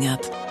is coming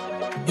up.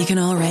 You can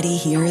already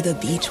hear the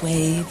beach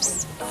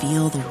waves,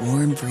 feel the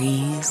warm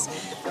breeze,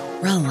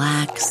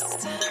 relax,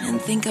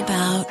 and think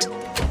about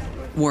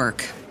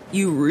work.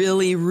 You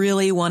really,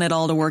 really want it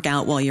all to work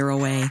out while you're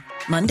away.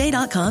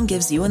 Monday.com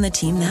gives you and the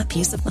team that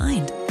peace of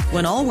mind.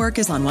 When all work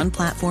is on one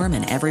platform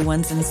and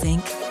everyone's in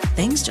sync,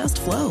 things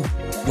just flow.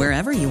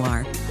 Wherever you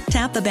are,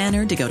 tap the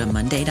banner to go to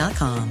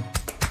Monday.com.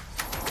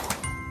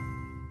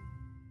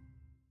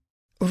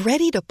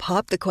 Ready to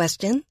pop the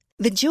question?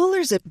 The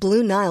jewelers at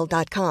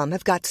BlueNile.com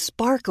have got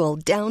sparkle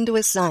down to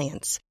a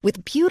science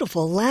with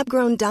beautiful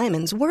lab-grown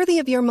diamonds worthy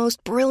of your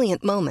most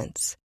brilliant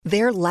moments.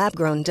 Their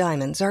lab-grown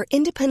diamonds are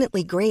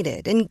independently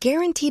graded and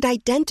guaranteed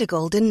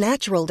identical to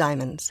natural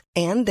diamonds,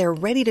 and they're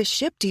ready to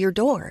ship to your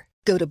door.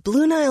 Go to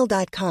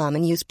BlueNile.com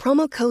and use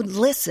promo code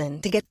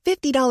LISTEN to get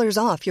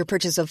 $50 off your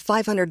purchase of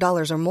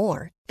 $500 or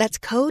more. That's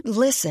code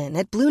LISTEN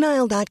at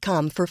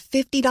BlueNile.com for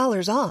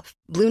 $50 off.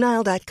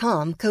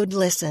 BlueNile.com, code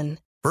LISTEN.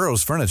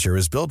 Burrow's furniture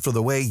is built for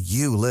the way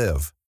you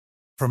live.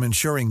 From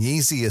ensuring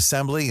easy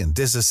assembly and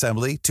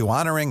disassembly to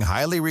honoring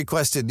highly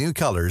requested new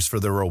colors for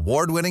their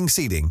award-winning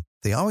seating,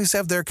 they always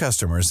have their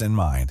customers in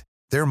mind.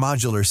 Their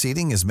modular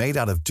seating is made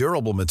out of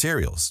durable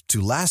materials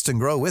to last and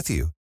grow with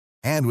you.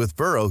 And with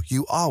Burrow,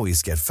 you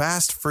always get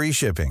fast, free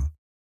shipping.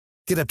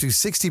 Get up to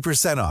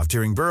 60% off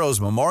during Burrow's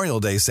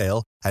Memorial Day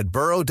sale at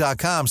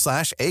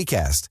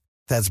burrow.com/ACAST.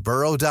 That's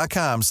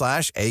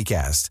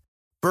burrow.com/ACAST.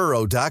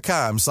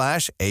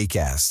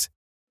 burrow.com/ACAST.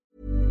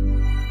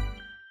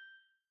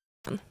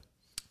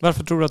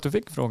 Varför tror du att du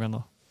fick frågan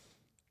då?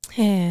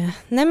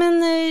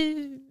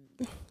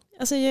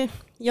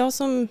 Jag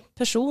som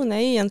person är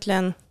ju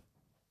egentligen,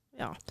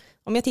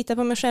 om jag tittar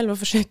på mig själv och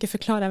försöker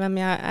förklara vem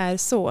jag är,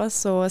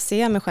 så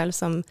ser jag mig själv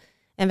som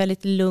en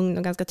väldigt lugn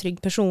och ganska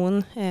trygg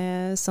person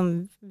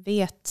som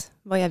vet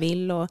vad jag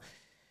vill, och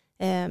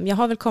jag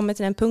har väl kommit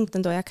till den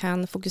punkten då jag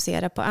kan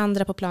fokusera på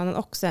andra på planen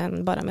också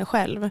än bara mig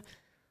själv.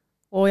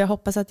 Och jag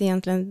hoppas att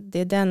egentligen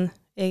det är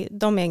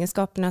de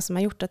egenskaperna som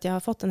har gjort att jag har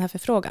fått den här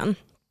förfrågan.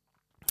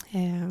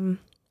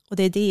 Och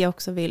det är det jag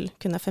också vill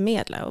kunna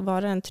förmedla och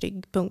vara en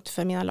trygg punkt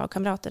för mina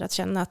lagkamrater, att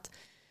känna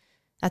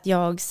att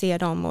jag ser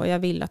dem och jag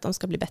vill att de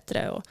ska bli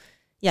bättre och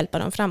hjälpa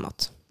dem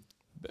framåt.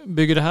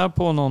 Bygger det här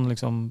på någon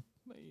liksom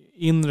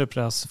inre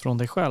press från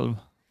dig själv,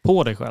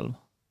 på dig själv,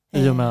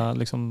 i och med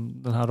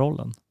liksom den här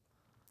rollen?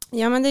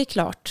 Ja, men det är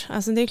klart.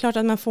 Alltså det är klart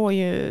att man får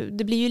ju,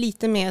 det blir ju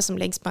lite mer som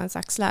läggs på ens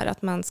axlar,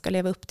 att man ska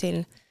leva upp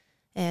till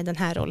den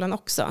här rollen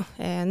också.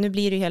 Nu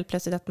blir det ju helt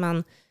plötsligt att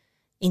man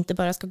inte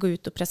bara ska gå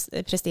ut och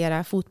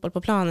prestera fotboll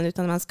på planen,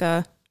 utan man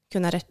ska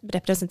kunna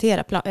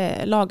representera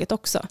laget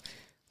också.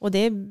 Och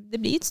det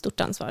blir ett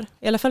stort ansvar.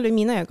 I alla fall i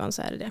mina ögon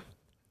så är det det.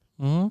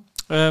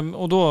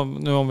 Och då,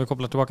 nu om vi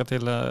kopplar tillbaka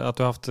till att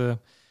du har haft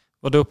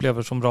vad du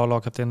upplever som bra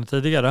lagkapten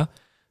tidigare.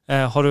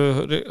 Har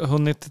du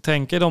hunnit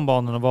tänka i de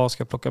banorna, vad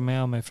ska jag plocka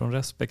med mig från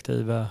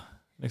respektive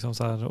liksom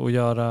så här, och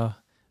göra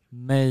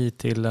mig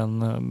till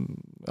en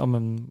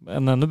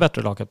ännu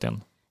bättre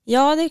lagkapten?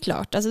 Ja, det är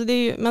klart. Alltså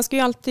man ska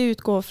ju alltid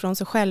utgå från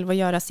sig själv och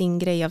göra sin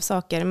grej av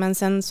saker. Men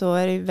sen så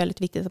är det ju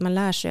väldigt viktigt att man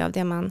lär sig av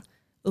det man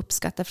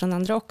uppskattar från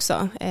andra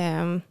också.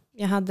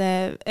 Jag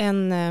hade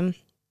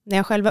när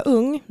jag själv var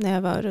ung, när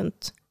jag var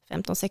runt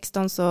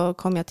 15-16, så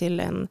kom jag till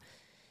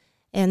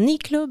en ny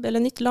klubb eller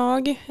nytt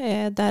lag.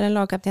 Där en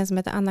lagkapten som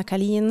heter Anna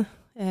Kalin.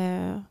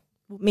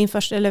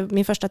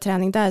 Min första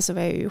träning där så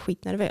var jag ju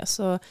skitnervös.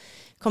 Och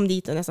kom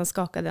dit och nästan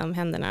skakade om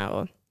händerna.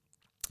 Och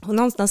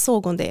någonstans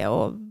såg hon det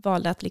och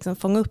valde att liksom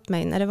fånga upp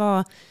mig. När det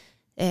var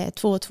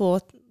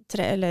 2-2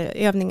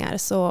 övningar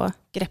så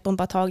greppade hon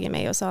bara tag i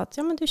mig och sa att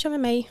ja, men du kör med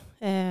mig.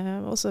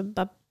 Och så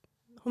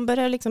hon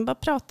började liksom bara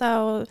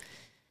prata och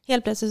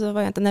helt plötsligt så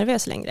var jag inte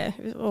nervös längre.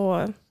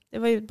 Och det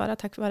var ju bara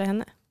tack vare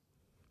henne.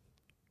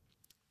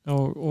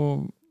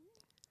 Och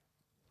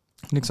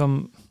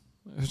liksom,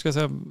 hur ska jag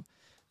säga,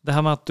 det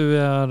här med att du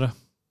är,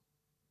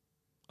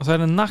 alltså är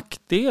det en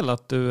nackdel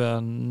att du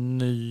är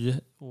ny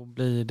och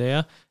blir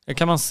det?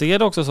 Kan man se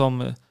det också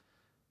som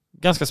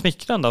ganska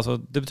smickrande? Alltså,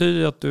 det betyder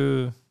ju att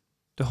du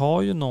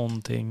har ju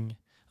någonting,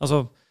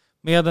 alltså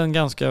med en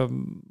ganska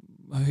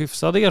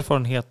hyfsad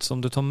erfarenhet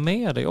som du tar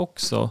med dig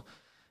också.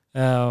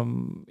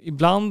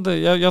 Ibland,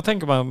 jag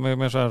tänker bara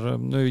med så här,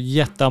 nu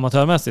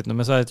jätteamatörmässigt nu,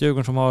 men så här ett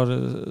Djurgården som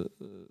har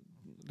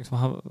liksom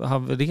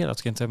havererat,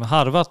 ska jag inte säga, men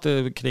harvat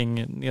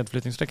kring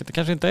nedflyttningssträcket. Det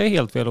kanske inte är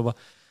helt fel att bara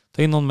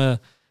ta in någon med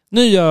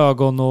nya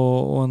ögon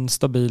och en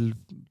stabil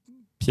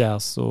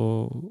pjäs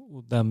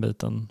och den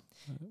biten.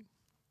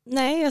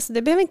 Nej, alltså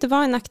det behöver inte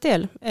vara en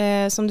nackdel.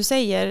 Som du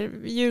säger,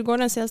 Djurgården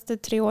de senaste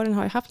 3 åren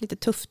har ju haft lite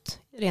tufft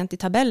rent i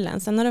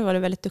tabellen. Sen har det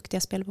varit väldigt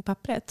duktiga spel på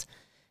pappret.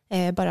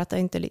 Bara att det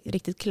inte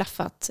riktigt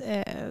klaffat.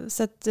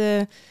 Så att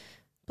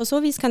på så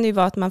vis kan det ju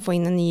vara att man får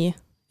in en ny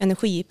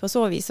energi på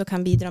så vis och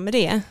kan bidra med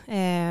det.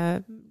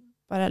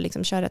 Bara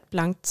liksom köra ett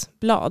blankt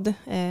blad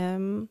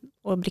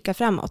och blicka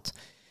framåt.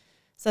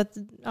 Så att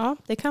ja,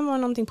 det kan vara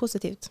någonting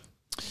positivt.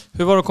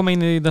 Hur var det att komma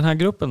in i den här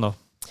gruppen då?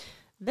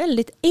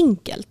 Väldigt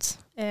enkelt.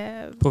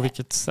 På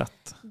vilket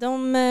sätt?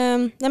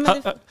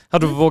 Har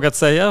du vågat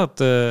säga att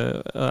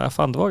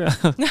fan, det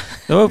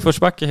var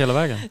uppförsbacke hela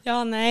vägen?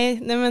 Ja,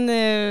 nej men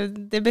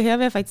det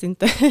behöver jag faktiskt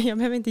inte. Jag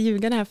behöver inte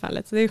ljuga i det här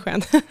fallet, så det är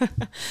skönt.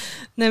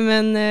 Nej,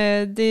 men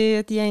det är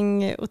ett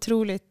gäng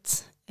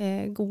otroligt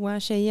goda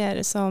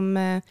tjejer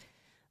som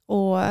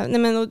och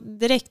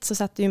direkt så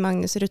satte ju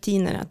Magnus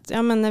rutiner att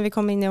ja, men när vi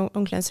kommer in i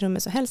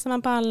omklädningsrummet så hälsar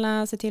man på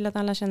alla, ser till att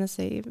alla känner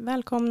sig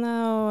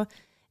välkomna och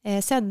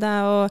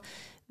sedda, och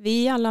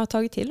vi alla har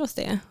tagit till oss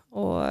det,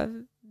 och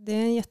det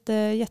är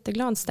en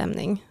jätteglad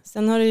stämning.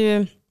 Sen har det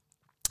ju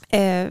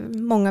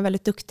många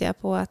väldigt duktiga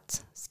på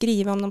att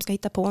skriva om de ska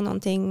hitta på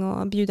någonting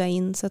och bjuda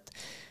in, så att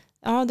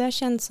ja, det har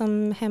känts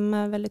som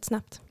hemma väldigt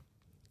snabbt.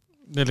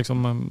 Det är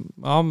liksom,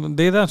 ja,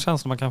 det är den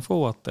känslan man kan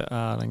få, att det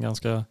är en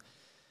ganska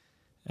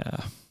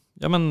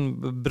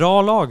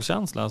bra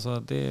lagkänsla. Alltså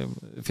det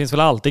finns väl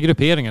alltid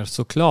grupperingar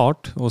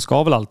såklart, och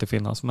ska väl alltid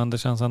finnas, men det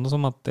känns ändå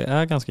som att det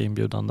är ganska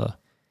inbjudande.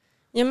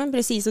 Ja, men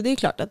precis, och det är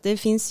klart att det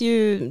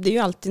är ju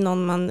alltid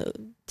någon man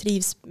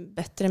trivs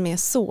bättre med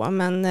så,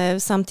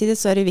 men samtidigt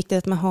så är det viktigt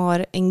att man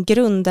har en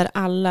grund där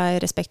alla är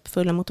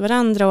respektfulla mot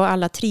varandra och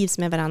alla trivs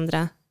med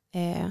varandra.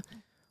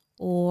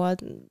 Och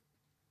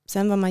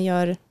sen vad man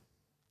gör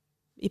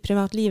i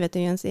privatlivet är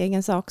ju ens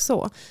egen sak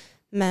så.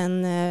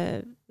 Men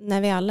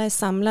när vi alla är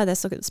samlade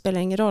så spelar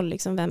det ingen roll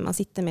liksom vem man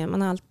sitter med.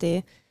 Man har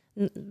alltid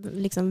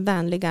liksom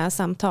vänliga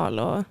samtal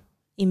och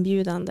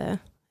inbjudande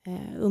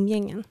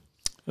umgängen.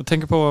 Jag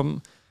tänker på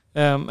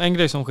en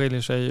grej som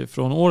skiljer sig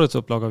från årets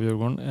upplag av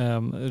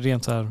Djurgården.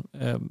 Rent så här,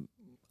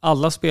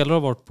 alla spelare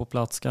har varit på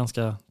plats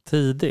ganska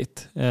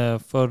tidigt.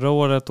 Förra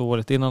året och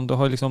året innan, då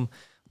har liksom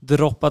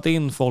droppat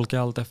in folk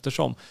allt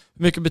eftersom.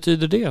 Hur mycket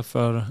betyder det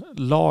för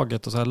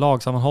laget och så här,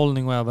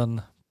 lagsammanhållning och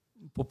även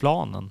på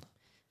planen?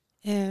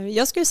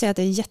 Jag skulle säga att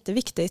det är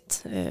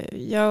jätteviktigt.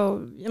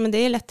 Men det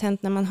är lätt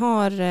hänt när man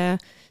har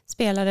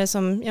spelare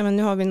som,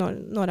 nu har vi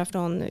några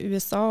från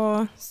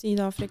USA,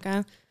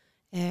 Sydafrika.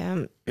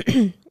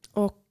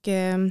 Och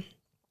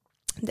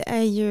det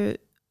är ju,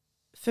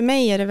 för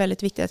mig är det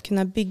väldigt viktigt att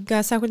kunna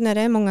bygga, särskilt när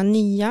det är många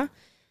nya,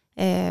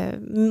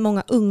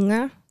 många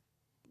unga.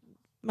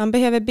 Man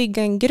behöver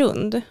bygga en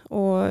grund,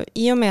 och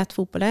i och med att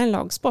fotboll är en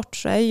lagsport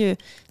så är ju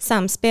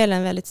samspel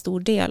en väldigt stor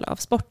del av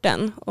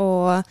sporten,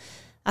 och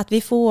att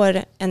vi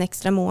får en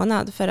extra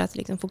månad för att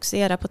liksom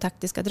fokusera på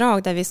taktiska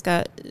drag där vi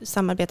ska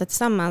samarbeta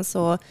tillsammans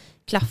och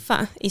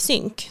klaffa i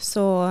synk,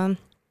 så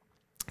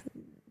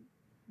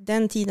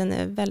den tiden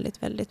är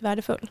väldigt, väldigt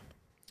värdefull.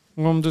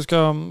 Om du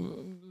ska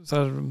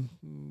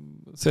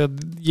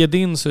ge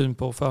din syn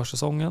på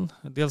försäsongen,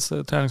 dels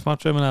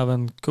träningsmatcher men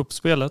även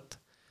kuppspelet,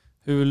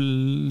 hur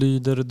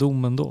lyder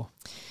domen då?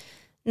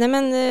 Nej,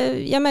 men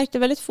jag märkte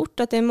väldigt fort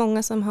att det är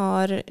många som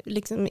har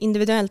liksom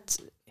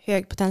individuellt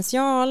hög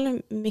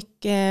potential,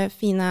 mycket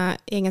fina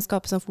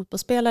egenskaper som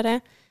fotbollsspelare.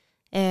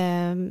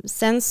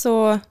 Sen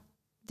så,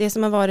 det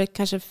som har varit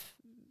kanske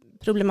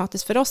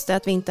problematiskt för oss är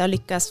att vi inte har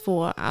lyckats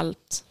få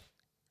allt,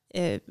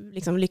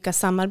 liksom lyckas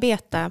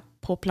samarbeta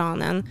på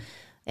planen.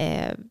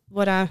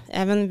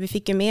 Även vi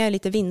fick ju med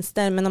lite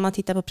vinster, men om man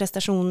tittar på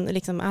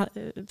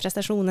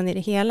prestationen i det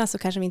hela så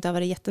kanske vi inte har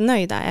varit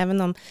jättenöjda,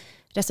 även om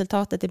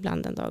resultatet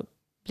ibland ändå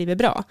blivit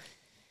bra.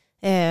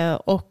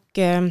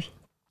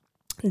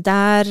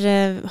 Där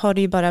har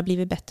det ju bara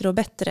blivit bättre och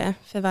bättre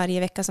för varje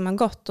vecka som har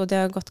gått, och det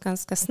har gått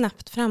ganska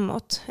snabbt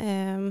framåt.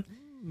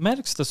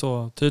 Märks det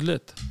så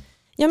tydligt?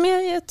 Ja,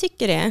 men jag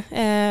tycker det.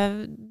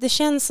 Det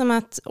känns som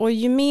att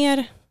ju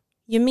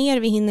mer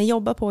vi hinner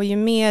jobba på, ju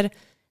mer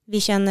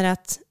vi känner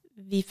att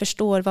vi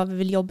förstår vad vi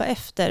vill jobba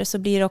efter, så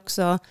blir det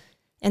också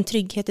en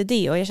trygghet i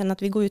det. Och jag känner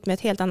att vi går ut med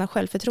ett helt annat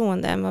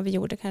självförtroende än vad vi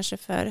gjorde kanske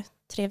för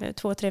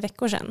 2-3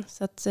 veckor sedan.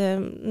 Så att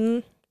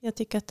jag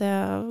tycker att det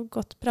har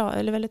gått bra,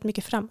 eller väldigt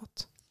mycket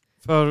framåt.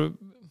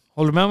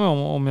 Håller du med mig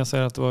om jag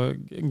säger att det var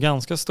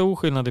ganska stor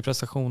skillnad i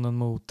prestationen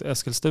mot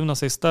Eskilstuna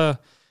sista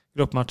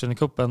gruppmatchen i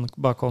kuppen,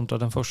 bara kontra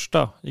den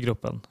första i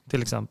gruppen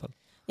till exempel?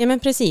 Ja, men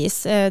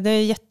precis. Det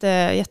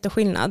är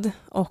jätteskillnad,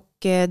 och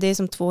det är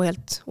som 2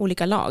 helt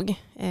olika lag.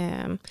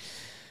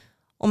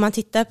 Om man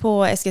tittar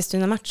på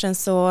Eskilstuna-matchen,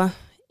 så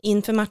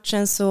inför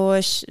matchen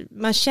så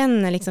man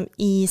känner liksom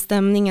i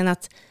stämningen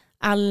att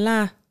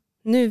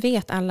nu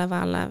vet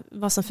alla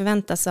vad som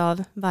förväntas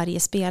av varje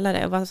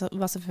spelare, och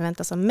vad som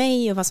förväntas av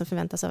mig och vad som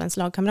förväntas av ens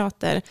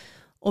lagkamrater.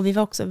 Och vi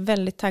var också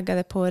väldigt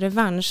taggade på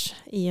revansch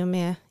i och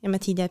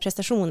med tidigare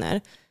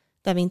prestationer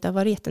där vi inte har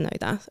varit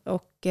jättenöjda.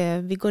 Och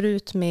vi går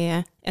ut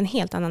med en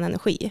helt annan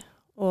energi,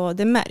 och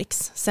det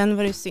märks. Sen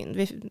var det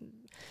synd.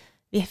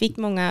 Vi fick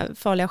många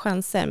farliga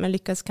chanser, men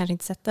lyckades kanske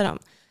inte sätta dem.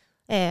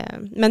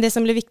 Men det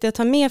som blir viktigt att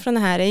ta med från det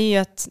här är ju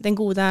att det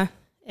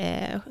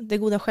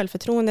goda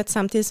självförtroendet,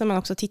 samtidigt som man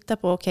också tittar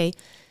på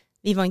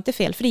vi var inte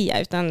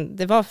felfria, utan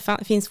det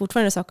finns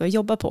fortfarande saker att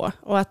jobba på,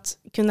 och att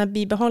kunna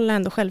bibehålla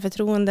ändå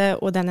självförtroende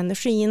och den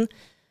energin,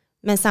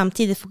 men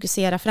samtidigt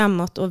fokusera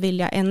framåt och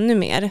vilja ännu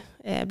mer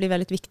blir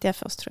väldigt viktiga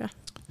för oss, tror jag.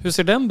 Hur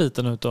ser den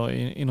biten ut då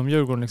inom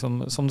Djurgården?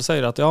 Liksom, som du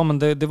säger, att men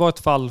det var ett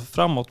fall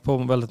framåt på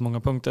väldigt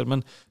många punkter,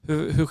 men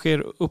hur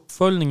sker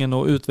uppföljningen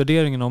och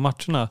utvärderingen av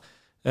matcherna?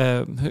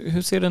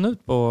 Hur ser den ut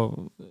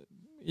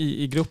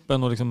i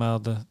gruppen och liksom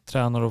med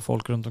tränare och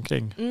folk runt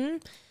omkring?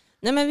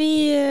 Nej, men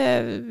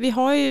vi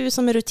har ju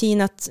som en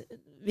rutin att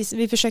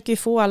vi försöker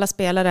få alla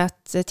spelare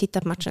att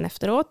titta på matchen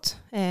efteråt.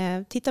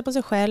 Titta på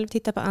sig själv,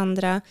 titta på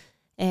andra.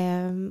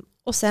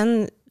 Och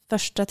sen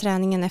första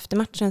träningen efter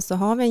matchen så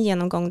har vi en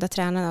genomgång där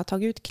tränarna har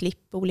tagit ut klipp,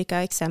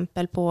 olika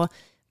exempel på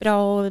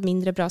bra och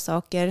mindre bra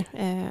saker,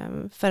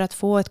 för att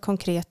få ett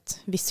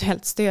konkret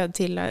visuellt stöd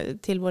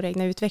till vår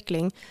egna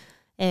utveckling.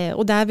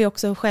 Och där vi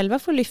också själva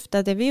får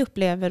lyfta det vi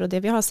upplever och det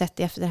vi har sett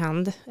i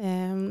efterhand,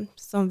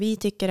 som vi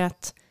tycker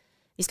att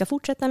vi ska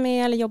fortsätta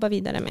med eller jobba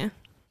vidare med.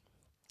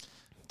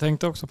 Jag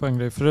tänkte också på en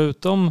grej.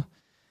 Förutom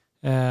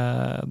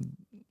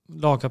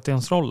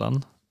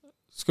lagkaptensrollen,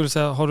 skulle du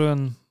säga, har du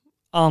en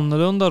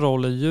annorlunda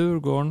roll i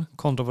Djurgården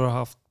kontra vad du har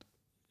haft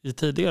i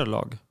tidigare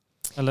lag?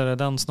 Eller är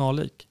den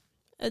snarlik?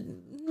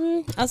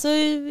 Alltså,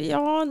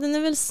 ja, den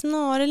är väl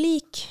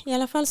snarlik. I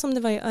alla fall som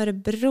det var i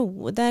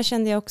Örebro. Där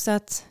kände jag också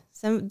att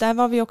där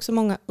var vi också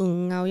många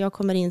unga, och jag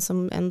kommer in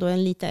som ändå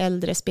en lite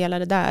äldre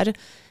spelare där.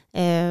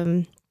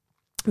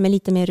 Med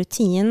lite mer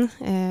rutin,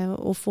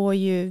 och får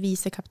ju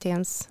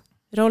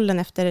vicekaptensrollen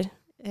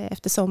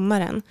efter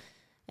sommaren,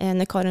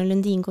 när Karin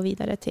Lundin går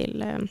vidare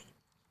till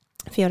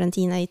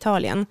Fiorentina i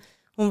Italien.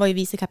 Hon var ju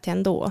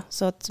vicekapten då,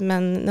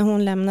 men när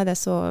hon lämnade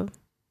så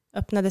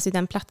öppnades ju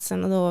den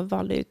platsen, och då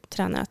valde ju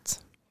tränaren att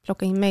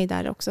plocka in mig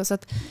där också. Så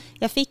att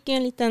jag fick ju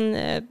en liten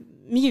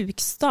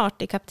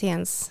mjukstart i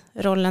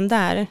kaptensrollen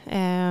där.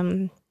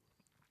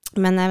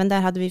 Men även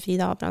där hade vi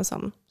Frida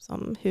Abrahamsson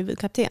som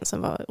huvudkapten,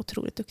 som var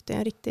otroligt duktig.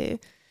 En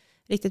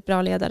riktigt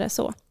bra ledare.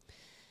 Så.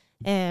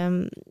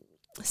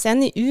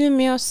 Sen i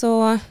Umeå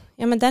så,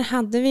 men där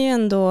hade vi ju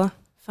ändå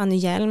Fanny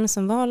Hjelm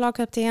som var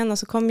lagkapten, och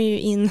så kom ju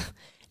in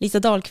Lisa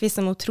Dahlqvist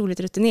som är otroligt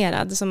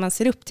rutinerad, som man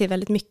ser upp till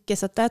väldigt mycket.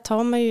 Så att där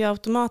tar man ju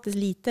automatiskt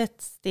lite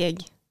ett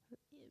steg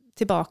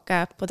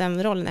tillbaka på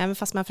den rollen. Även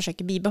fast man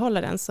försöker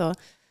bibehålla den, så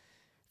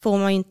får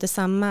man ju inte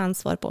samma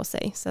ansvar på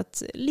sig. Så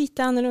att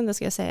lite annorlunda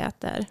ska jag säga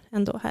att det är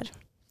ändå här.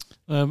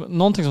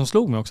 Någonting som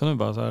slog mig också nu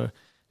bara så här.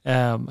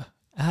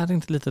 Är det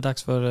inte lite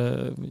dags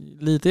för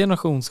lite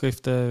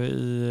generationsskifte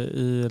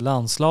i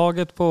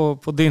landslaget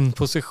på din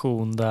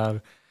position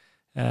där?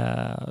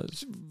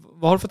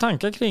 Vad har du för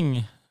tankar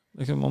kring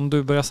liksom, om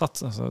du börjar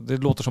satsa? Alltså, det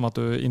låter som att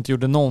du inte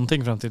gjorde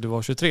någonting fram till du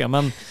var 23.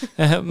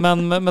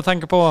 Men med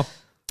tanke på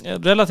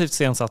relativt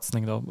sen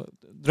satsning då.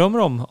 Drömmer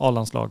du om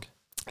A-landslag?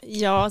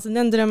 Ja, alltså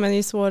den drömmen är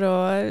ju svår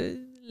att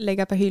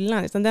lägga på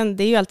hyllan.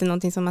 Det är ju alltid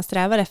någonting som man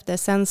strävar efter.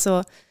 Sen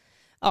så,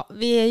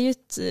 vi är ju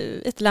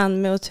ett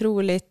land med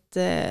otroligt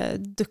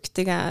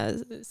duktiga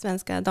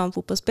svenska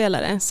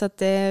damfotbollsspelare. Så att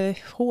det är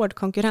hård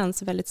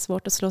konkurrens, väldigt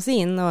svårt att slå sig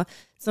in. Och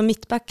som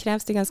mittback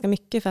krävs det ganska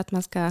mycket för att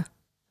man ska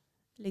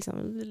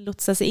liksom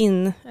lotsa sig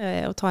in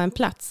och ta en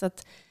plats. Så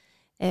att,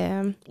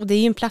 Och det är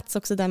ju en plats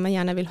också där man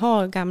gärna vill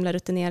ha gamla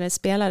rutinerade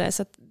spelare.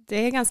 Så att det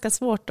är ganska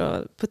svårt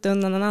att putta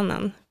undan någon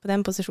annan på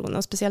den positionen.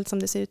 Och speciellt som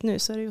det ser ut nu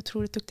så är det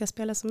otroligt duktiga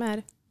spelare som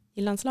är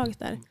i landslaget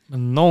där.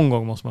 Men någon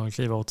gång måste man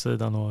kliva åt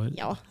sidan. Och...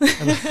 Ja.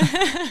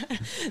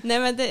 Nej,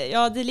 men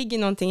det ligger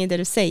någonting i det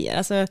du säger.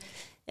 Alltså,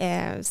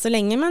 så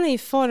länge man är i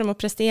form och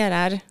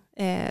presterar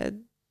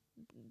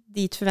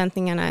dit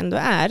förväntningarna ändå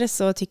är,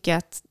 så tycker jag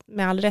att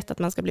med all rätt att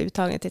man ska bli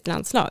uttagen till ett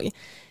landslag.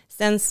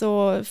 Sen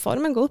så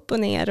formen går upp och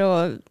ner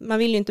och man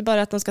vill ju inte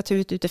bara att de ska ta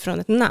ut utifrån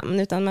ett namn,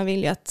 utan man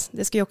vill ju att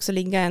det ska ju också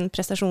ligga en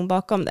prestation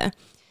bakom det.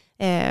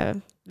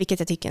 Vilket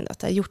jag tycker ändå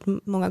att jag har gjort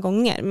många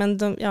gånger. Men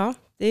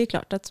det är ju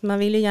klart att man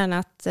vill ju gärna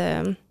att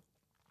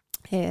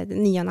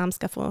nya namn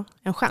ska få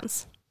en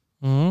chans.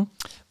 Mm.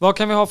 Vad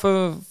kan vi ha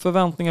för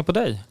förväntningar på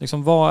dig?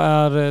 Liksom, vad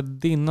är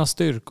dina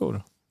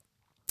styrkor?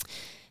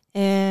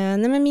 Nej,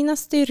 men mina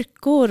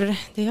styrkor,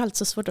 det är ju alltid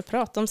så svårt att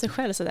prata om sig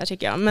själv så där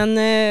tycker jag. Men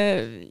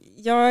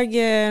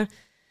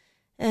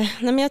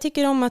jag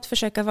tycker om att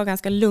försöka vara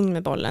ganska lugn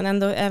med bollen,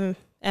 ändå,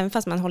 även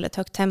fast man håller ett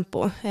högt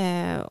tempo.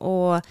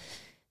 Och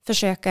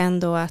försöka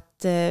ändå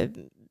att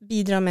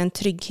bidra med en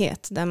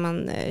trygghet där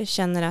man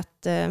känner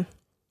att det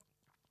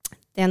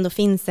ändå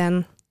finns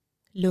en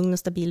lugn och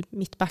stabil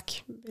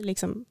mittback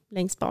liksom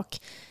längst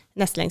bak,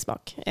 näst längst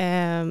bak.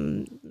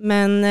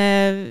 Men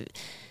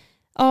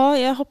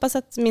jag hoppas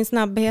att min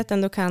snabbhet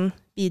ändå kan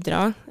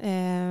bidra.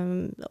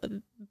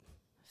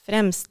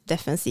 Främst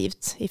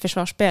defensivt i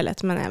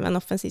försvarsspelet, men även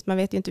offensivt. Man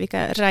vet ju inte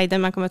vilka rider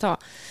man kommer ta.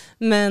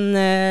 Men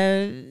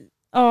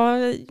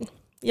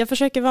jag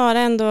försöker vara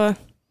ändå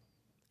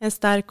en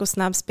stark och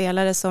snabb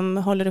spelare som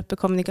håller uppe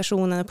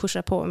kommunikationen och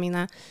pushar på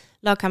mina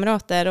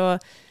lagkamrater. Och,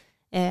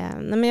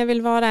 men jag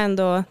vill vara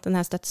ändå den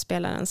här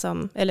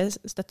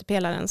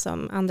stöttepelaren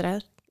som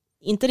andra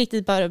inte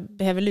riktigt bara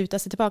behöver luta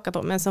sig tillbaka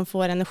på, men som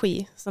får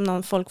energi,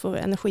 som folk får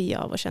energi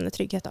av och känner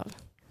trygghet av.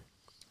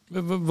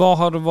 Vad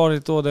har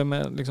varit då det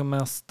med, liksom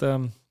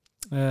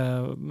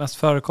mest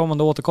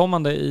förekommande,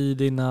 återkommande i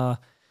dina...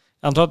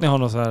 Jag antar att ni har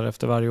något så här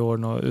efter varje år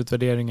några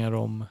utvärderingar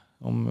om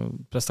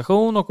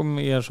prestation och om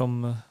er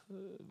som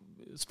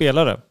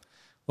spelare.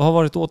 Vad har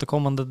varit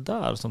återkommande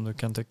där som du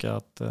kan tycka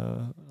att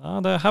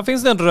här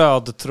finns det en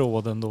röd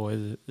tråd ändå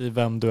i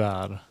vem du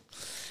är?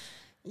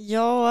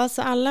 Ja,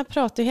 alltså alla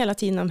pratar ju hela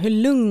tiden om hur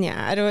lugn jag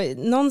är. Och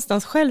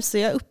någonstans själv så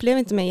jag upplever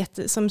inte mig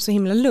som så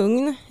himla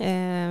lugn.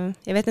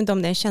 Jag vet inte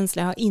om det är en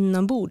känsla jag har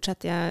inombords, så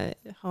att jag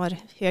har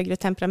högre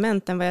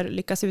temperament än vad jag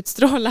lyckas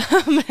utstråla.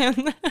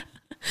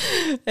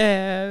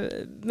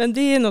 Men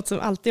det är något som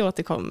alltid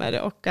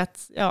återkommer. Och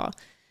att,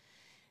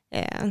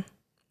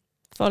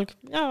 folk,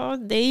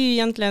 det är ju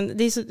egentligen,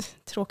 det är så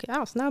tråkigt,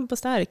 snabb och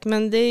stark.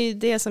 Men det är ju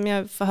det som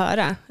jag får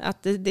höra.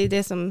 Att det är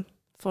det som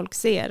folk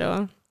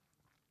ser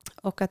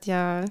och att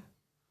jag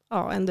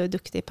ändå är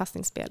duktig i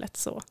passningsspelet.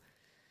 Så.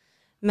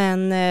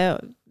 Men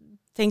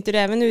tänkte du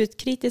även ut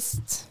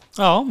kritiskt?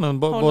 Ja, men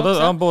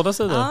båda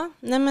sidor. Ja,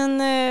 nej men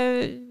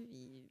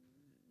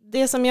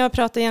det som jag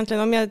pratade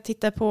egentligen om, jag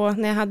tittar på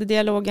när jag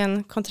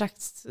hade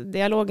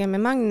kontraktsdialogen med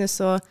Magnus,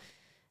 så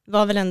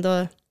var väl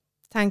ändå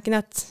tanken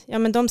att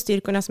men de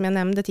styrkorna som jag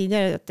nämnde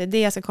tidigare, att det är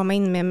det jag ska komma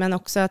in med, men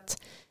också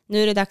att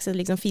nu är det dags att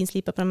liksom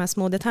finslipa på de här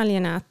små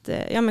detaljerna. Att,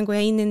 går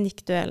jag in i en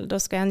nickduell, då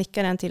ska jag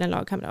nicka den till en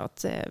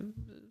lagkamrat.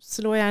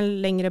 Slår jag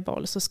en längre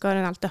boll så ska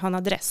den alltid ha en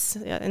adress.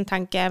 En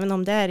tanke, även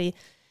om det är i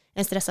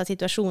en stressad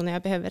situation när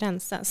jag behöver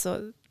rensa.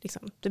 Så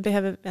liksom, det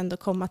behöver ändå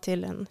komma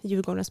till en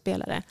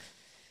Djurgården-spelare.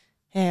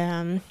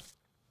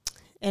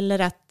 Eller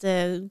att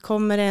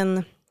kommer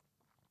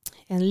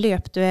en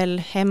löpduell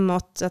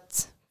hemåt,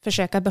 att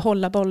försöka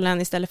behålla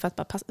bollen istället för att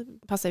bara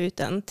passa ut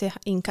den till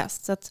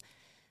inkast. Så att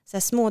så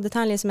här små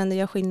detaljer som ändå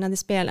gör skillnad i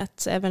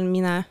spelet är väl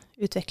mina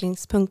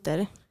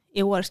utvecklingspunkter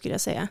i år, skulle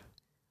jag säga.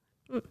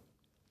 Mm.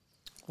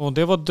 Och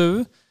det var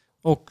du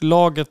och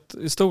laget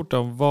i stort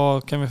då.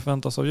 Vad kan vi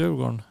förvänta oss av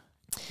Djurgården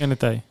enligt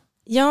dig?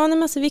 Ja,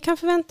 men alltså, vi kan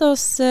förvänta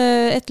oss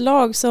ett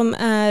lag som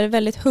är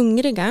väldigt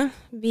hungriga.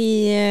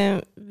 Vi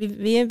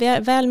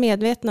är väl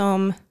medvetna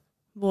om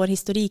vår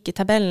historik i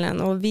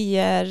tabellen och vi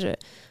är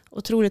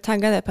otroligt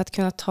taggade på att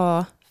kunna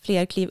ta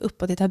fler kliv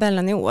uppåt i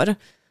tabellen i år.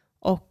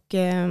 Och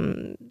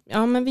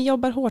men vi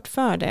jobbar hårt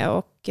för det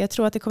och jag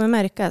tror att det kommer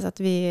märkas att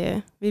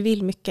vi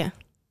vill mycket.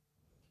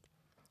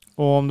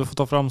 Och om du får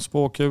ta fram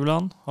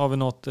spåkulan, har vi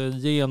något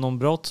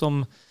genombrott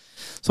som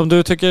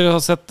du tycker har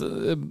sett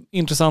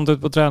intressant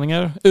ut på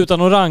träningar?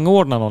 Utan att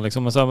rangordna någon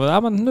liksom. Men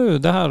så,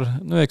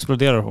 nu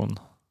exploderar hon.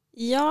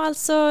 Ja,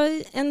 alltså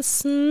en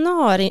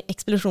snar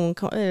explosion.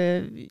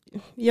 Det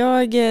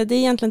är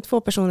egentligen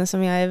 2 personer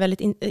som jag är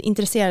väldigt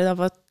intresserad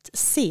av att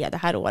se det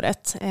här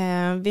året.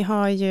 Vi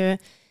har ju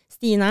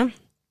Stina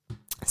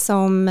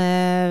som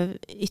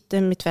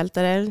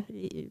yttermittfältare,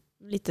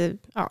 lite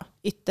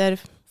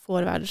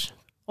ytterforwards,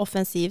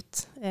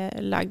 offensivt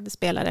lagd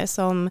spelare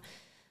som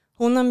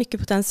hon har mycket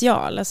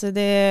potential. Alltså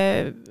det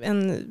är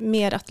en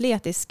mer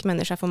atletisk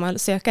människa får man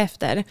söka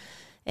efter.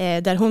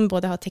 Där hon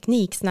både har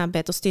teknik,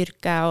 snabbhet och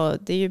styrka, och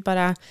det är ju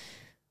bara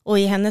Och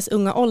i hennes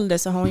unga ålder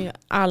så har hon ju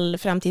all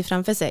framtid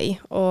framför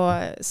sig och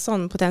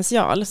sån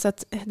potential. Så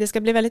att det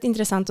ska bli väldigt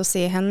intressant att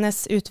se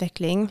hennes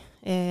utveckling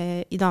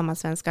i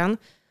damallsvenskan.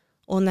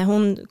 Och när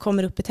hon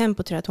kommer upp i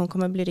tempo tror jag att hon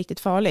kommer bli riktigt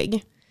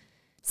farlig.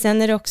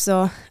 Sen är det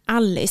också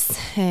Alice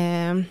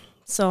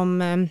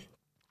som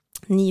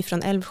ny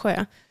från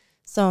Älvsjö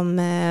som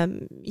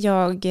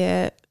jag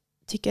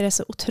tycker är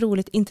så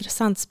otroligt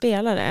intressant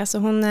spelare. Alltså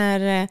hon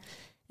är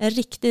en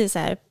riktig så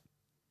här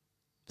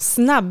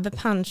snabb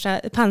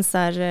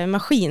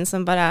pansarmaskin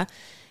som bara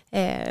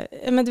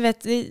men du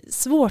vet, det är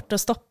svårt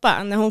att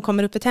stoppa när hon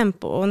kommer upp i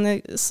tempo. Hon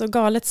är så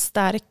galet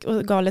stark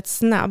och galet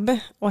snabb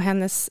och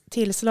hennes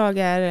tillslag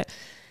är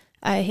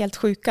helt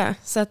sjuka.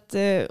 Så att,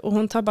 och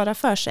hon tar bara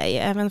för sig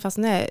även fast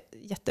hon är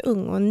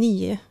jätteung och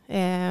ny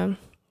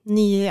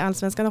i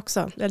allsvenskan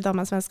också, eller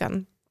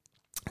damallsvenskan.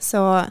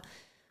 Så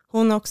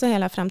hon har också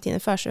hela framtiden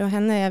för sig och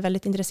henne är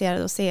väldigt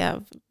intresserad att se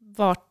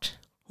vart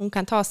hon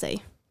kan ta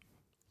sig.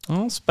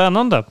 Ja,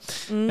 spännande.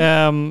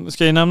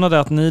 Ska jag nämna det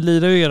att ni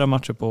lirar ju era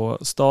matcher på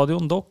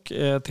Stadion dock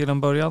till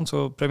en början,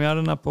 så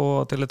premiären är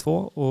på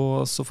Tele2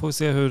 och så får vi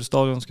se hur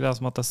Stadions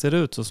gräsmatta ser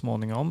ut så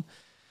småningom.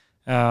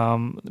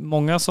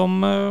 Många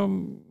som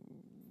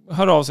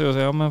hör av sig och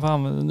säger ja men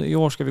fan, i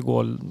år ska vi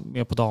gå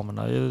med på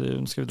damerna,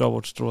 nu ska vi dra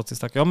vårt strå till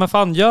stack. Ja men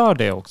fan, gör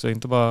det också,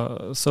 inte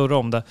bara surra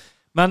om det.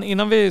 Men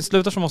innan vi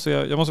slutar så måste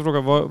jag måste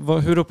fråga,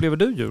 hur upplever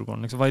du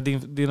Djurgården? Liksom, vad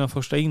är dina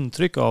första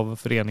intryck av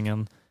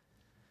föreningen?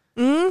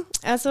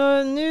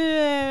 Alltså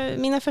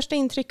mina första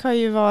intryck har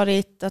ju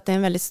varit att det är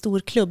en väldigt stor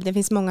klubb. Det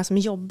finns många som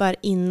jobbar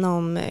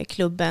inom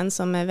klubben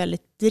som är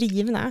väldigt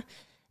drivna.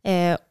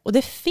 Och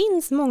det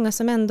finns många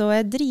som ändå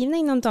är drivna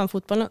inom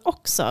damfotbollen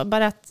också.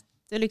 Bara att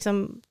det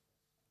liksom,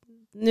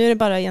 nu är det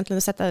bara egentligen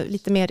att sätta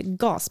lite mer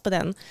gas på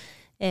den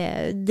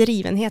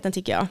drivenheten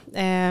tycker jag.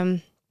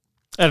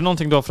 Är det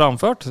någonting du har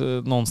framfört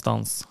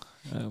någonstans?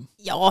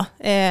 Ja,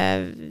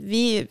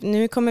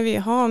 nu kommer vi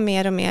ha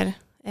mer och mer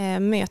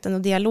möten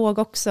och dialog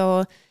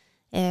också.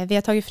 Vi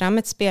har tagit fram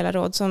ett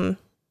spelarråd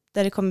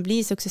där det kommer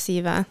bli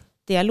successiva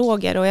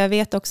dialoger och jag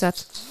vet också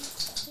att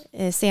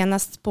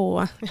senast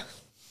på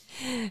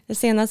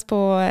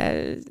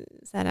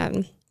så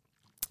här,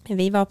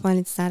 vi var på en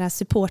lite så här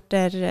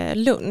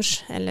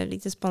supporterlunch eller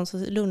lite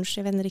sponsorlunch,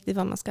 jag vet inte riktigt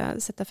vad man ska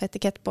sätta för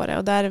etikett på det,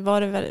 och där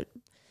var det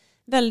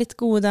väldigt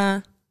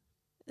goda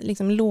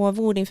liksom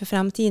lovord inför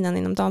framtiden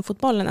inom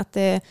damfotbollen, att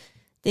det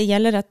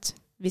gäller att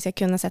vi ska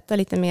kunna sätta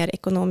lite mer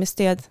ekonomiskt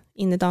stöd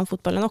in i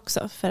damfotbollen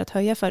också för att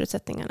höja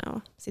förutsättningarna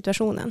och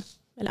situationen,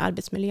 eller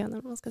arbetsmiljön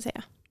om man ska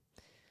säga.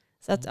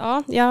 Så att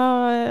ja,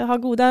 jag har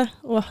goda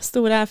och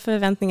stora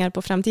förväntningar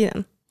på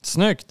framtiden.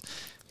 Snyggt.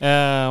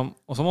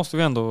 Och så måste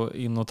vi ändå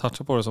in och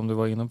toucha på det som du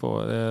var inne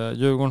på.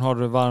 Djurgården har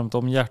du varmt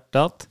om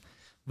hjärtat.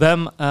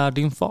 Vem är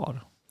din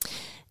far?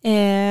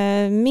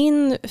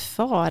 Min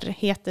far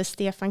heter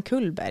Stefan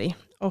Kullberg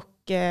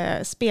och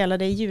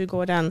spelade i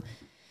Djurgården,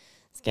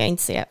 ska jag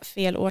inte säga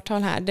fel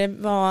årtal här, det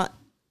var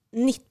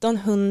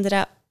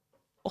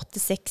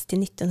 1986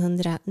 till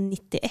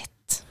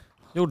 1991.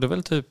 Gjorde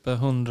väl typ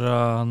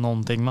 100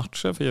 någonting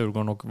matcher för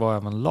Djurgården och var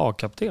även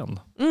lagkapten.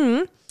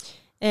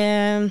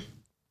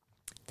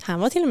 Han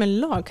var till och med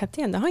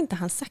lagkapten, det har inte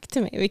han sagt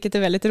till mig, vilket är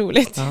väldigt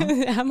roligt. Ja.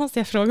 Det här måste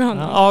jag fråga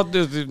honom. Ja,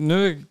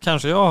 nu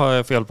kanske jag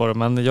har fel på det,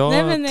 men jag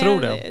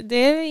tror det.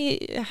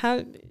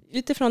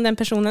 Utifrån den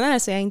personen är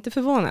så är jag inte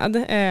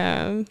förvånad.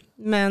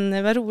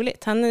 Men vad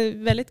roligt. Han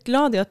är väldigt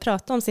glad i att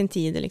prata om sin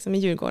tid liksom, i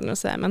Djurgården och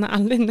så där, men har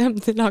aldrig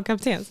nämnt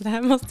lagkapten. Så det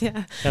här måste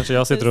jag... Kanske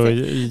jag sitter och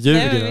ljuger.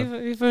 Nej,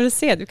 vi får väl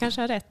se, du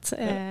kanske har rätt.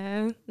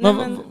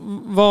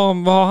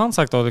 Vad har han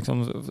sagt då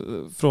liksom,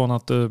 från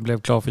att du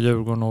blev klar för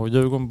Djurgården och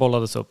Djurgården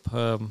bollades upp?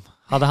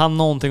 Hade han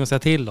någonting att säga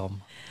till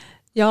om?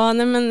 Ja,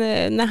 nej, men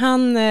när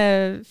han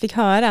fick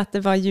höra att det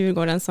var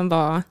Djurgården som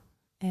var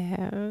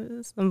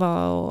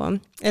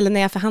eller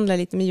när jag förhandlade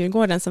lite med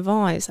Djurgården så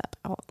var jag ju så här,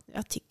 ja,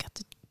 jag tycker att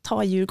du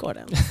tar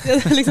Djurgården.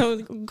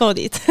 Liksom, gå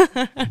dit.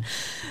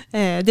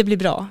 Det blir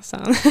bra, sa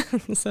han.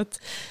 Så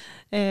att,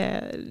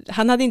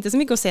 han hade inte så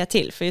mycket att säga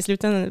till, för i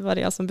slutändan var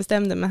det jag som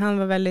bestämde, men han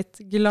var väldigt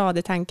glad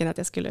i tanken att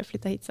jag skulle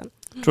flytta hit sen.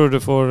 Tror du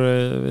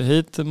får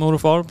hit mor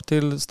och far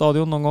till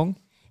Stadion någon gång?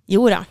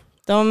 Jo då.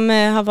 De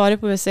har varit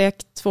på besök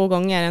 2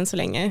 gånger än så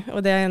länge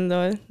och det är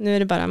ändå, nu är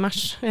det bara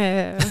mars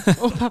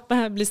och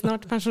pappa blir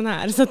snart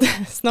pensionär så att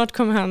snart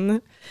kommer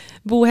han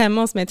bo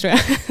hemma hos mig tror jag.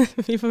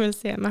 Vi får väl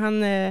se, men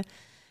han är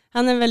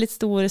en väldigt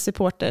stor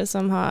supporter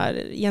som har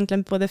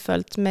egentligen både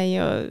följt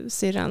mig och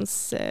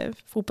syrrans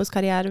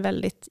fotbollskarriär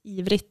väldigt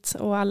ivrigt,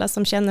 och alla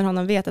som känner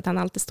honom vet att han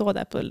alltid står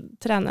där på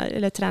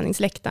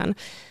träningsläktaren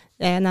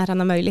när han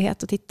har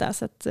möjlighet att titta,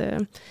 så att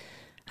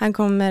han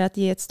kommer att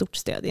ge ett stort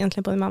stöd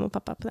egentligen både mamma och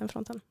pappa på den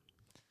fronten.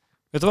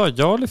 Vet du vad,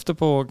 jag lyfter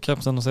på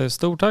kepsen och säger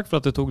stort tack för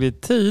att du tog dig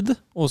tid,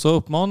 och så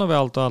uppmanar vi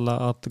allt och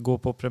alla att gå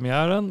på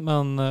premiären,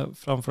 men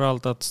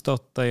framförallt att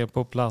stötta er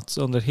på plats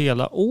under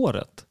hela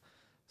året.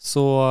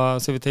 Så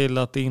ser vi till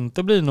att det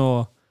inte blir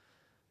någon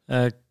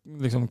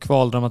liksom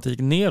kvaldramatik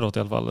neråt i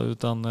alla fall,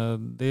 utan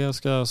det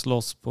ska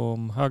slåss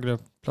på högre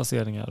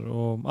placeringar.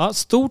 Och,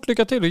 stort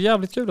lycka till, det är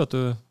jävligt kul att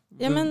du...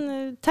 Ja,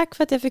 men tack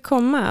för att jag fick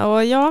komma.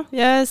 Och ja,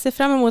 jag ser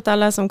fram emot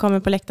alla som kommer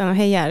på läktaren och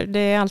hejar. Det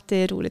är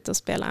alltid roligt att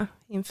spela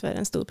inför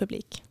en stor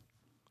publik.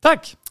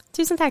 Tack!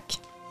 Tusen tack!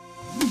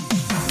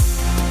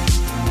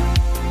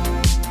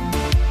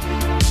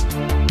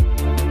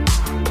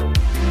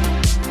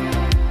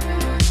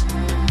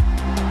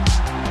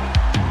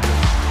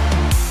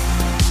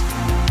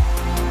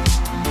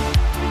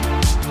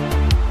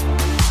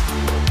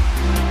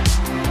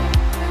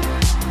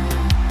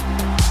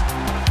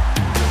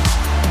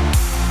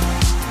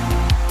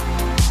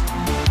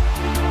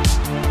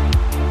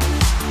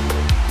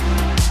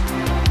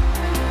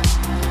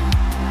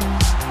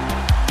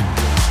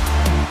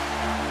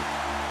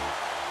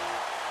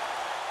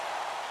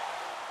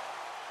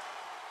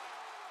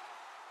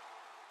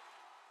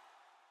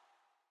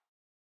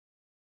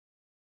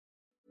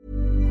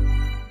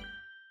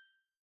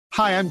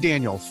 Hi, I'm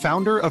Daniel,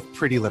 founder of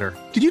Pretty Litter.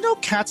 Did you know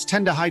cats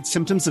tend to hide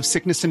symptoms of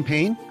sickness and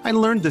pain? I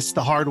learned this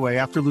the hard way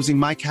after losing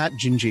my cat,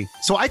 Gingy.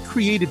 So I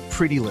created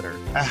Pretty Litter,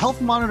 a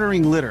health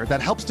monitoring litter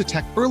that helps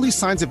detect early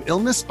signs of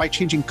illness by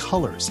changing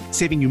colors,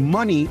 saving you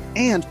money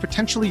and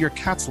potentially your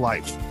cat's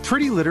life.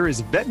 Pretty Litter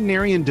is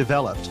veterinarian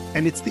developed,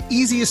 and it's the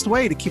easiest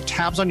way to keep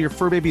tabs on your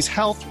fur baby's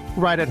health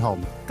right at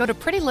home. Go to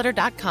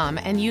prettylitter.com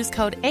and use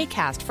code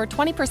ACAST for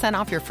 20%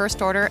 off your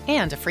first order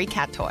and a free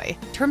cat toy.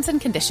 Terms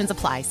and conditions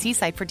apply. See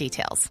site for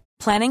details.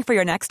 Planning for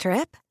your next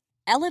trip?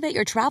 Elevate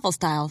your travel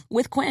style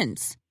with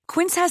Quince.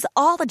 Quince has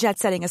all the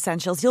jet-setting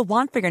essentials you'll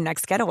want for your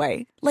next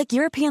getaway, like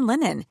European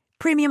linen,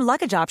 premium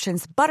luggage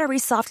options, buttery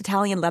soft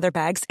Italian leather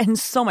bags, and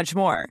so much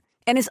more.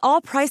 And is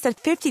all priced at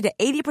 50 to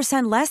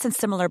 80% less than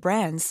similar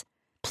brands.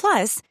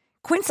 Plus,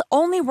 Quince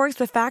only works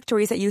with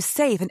factories that use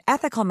safe and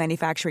ethical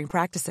manufacturing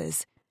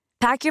practices.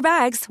 Pack your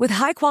bags with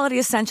high-quality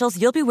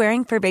essentials you'll be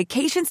wearing for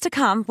vacations to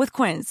come with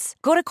Quince.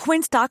 Go to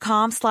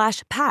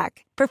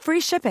quince.com/pack for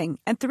free shipping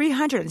and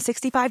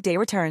 365-day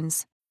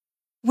returns.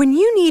 When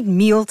you need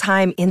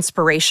mealtime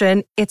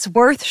inspiration, it's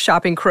worth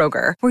shopping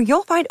Kroger, where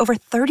you'll find over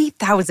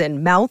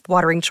 30,000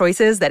 mouth-watering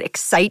choices that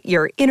excite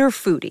your inner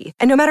foodie.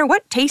 And no matter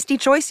what tasty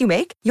choice you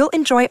make, you'll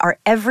enjoy our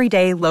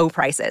everyday low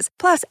prices,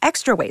 plus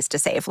extra ways to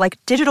save, like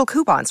digital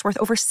coupons worth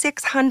over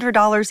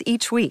 $600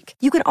 each week.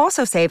 You can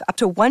also save up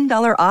to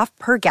 $1 off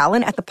per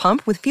gallon at the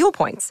pump with fuel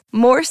points.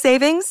 More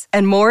savings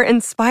and more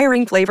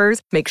inspiring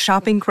flavors make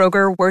shopping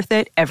Kroger worth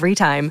it every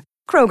time.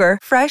 Kroger,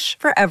 fresh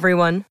for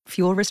everyone.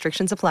 Fuel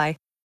restrictions apply.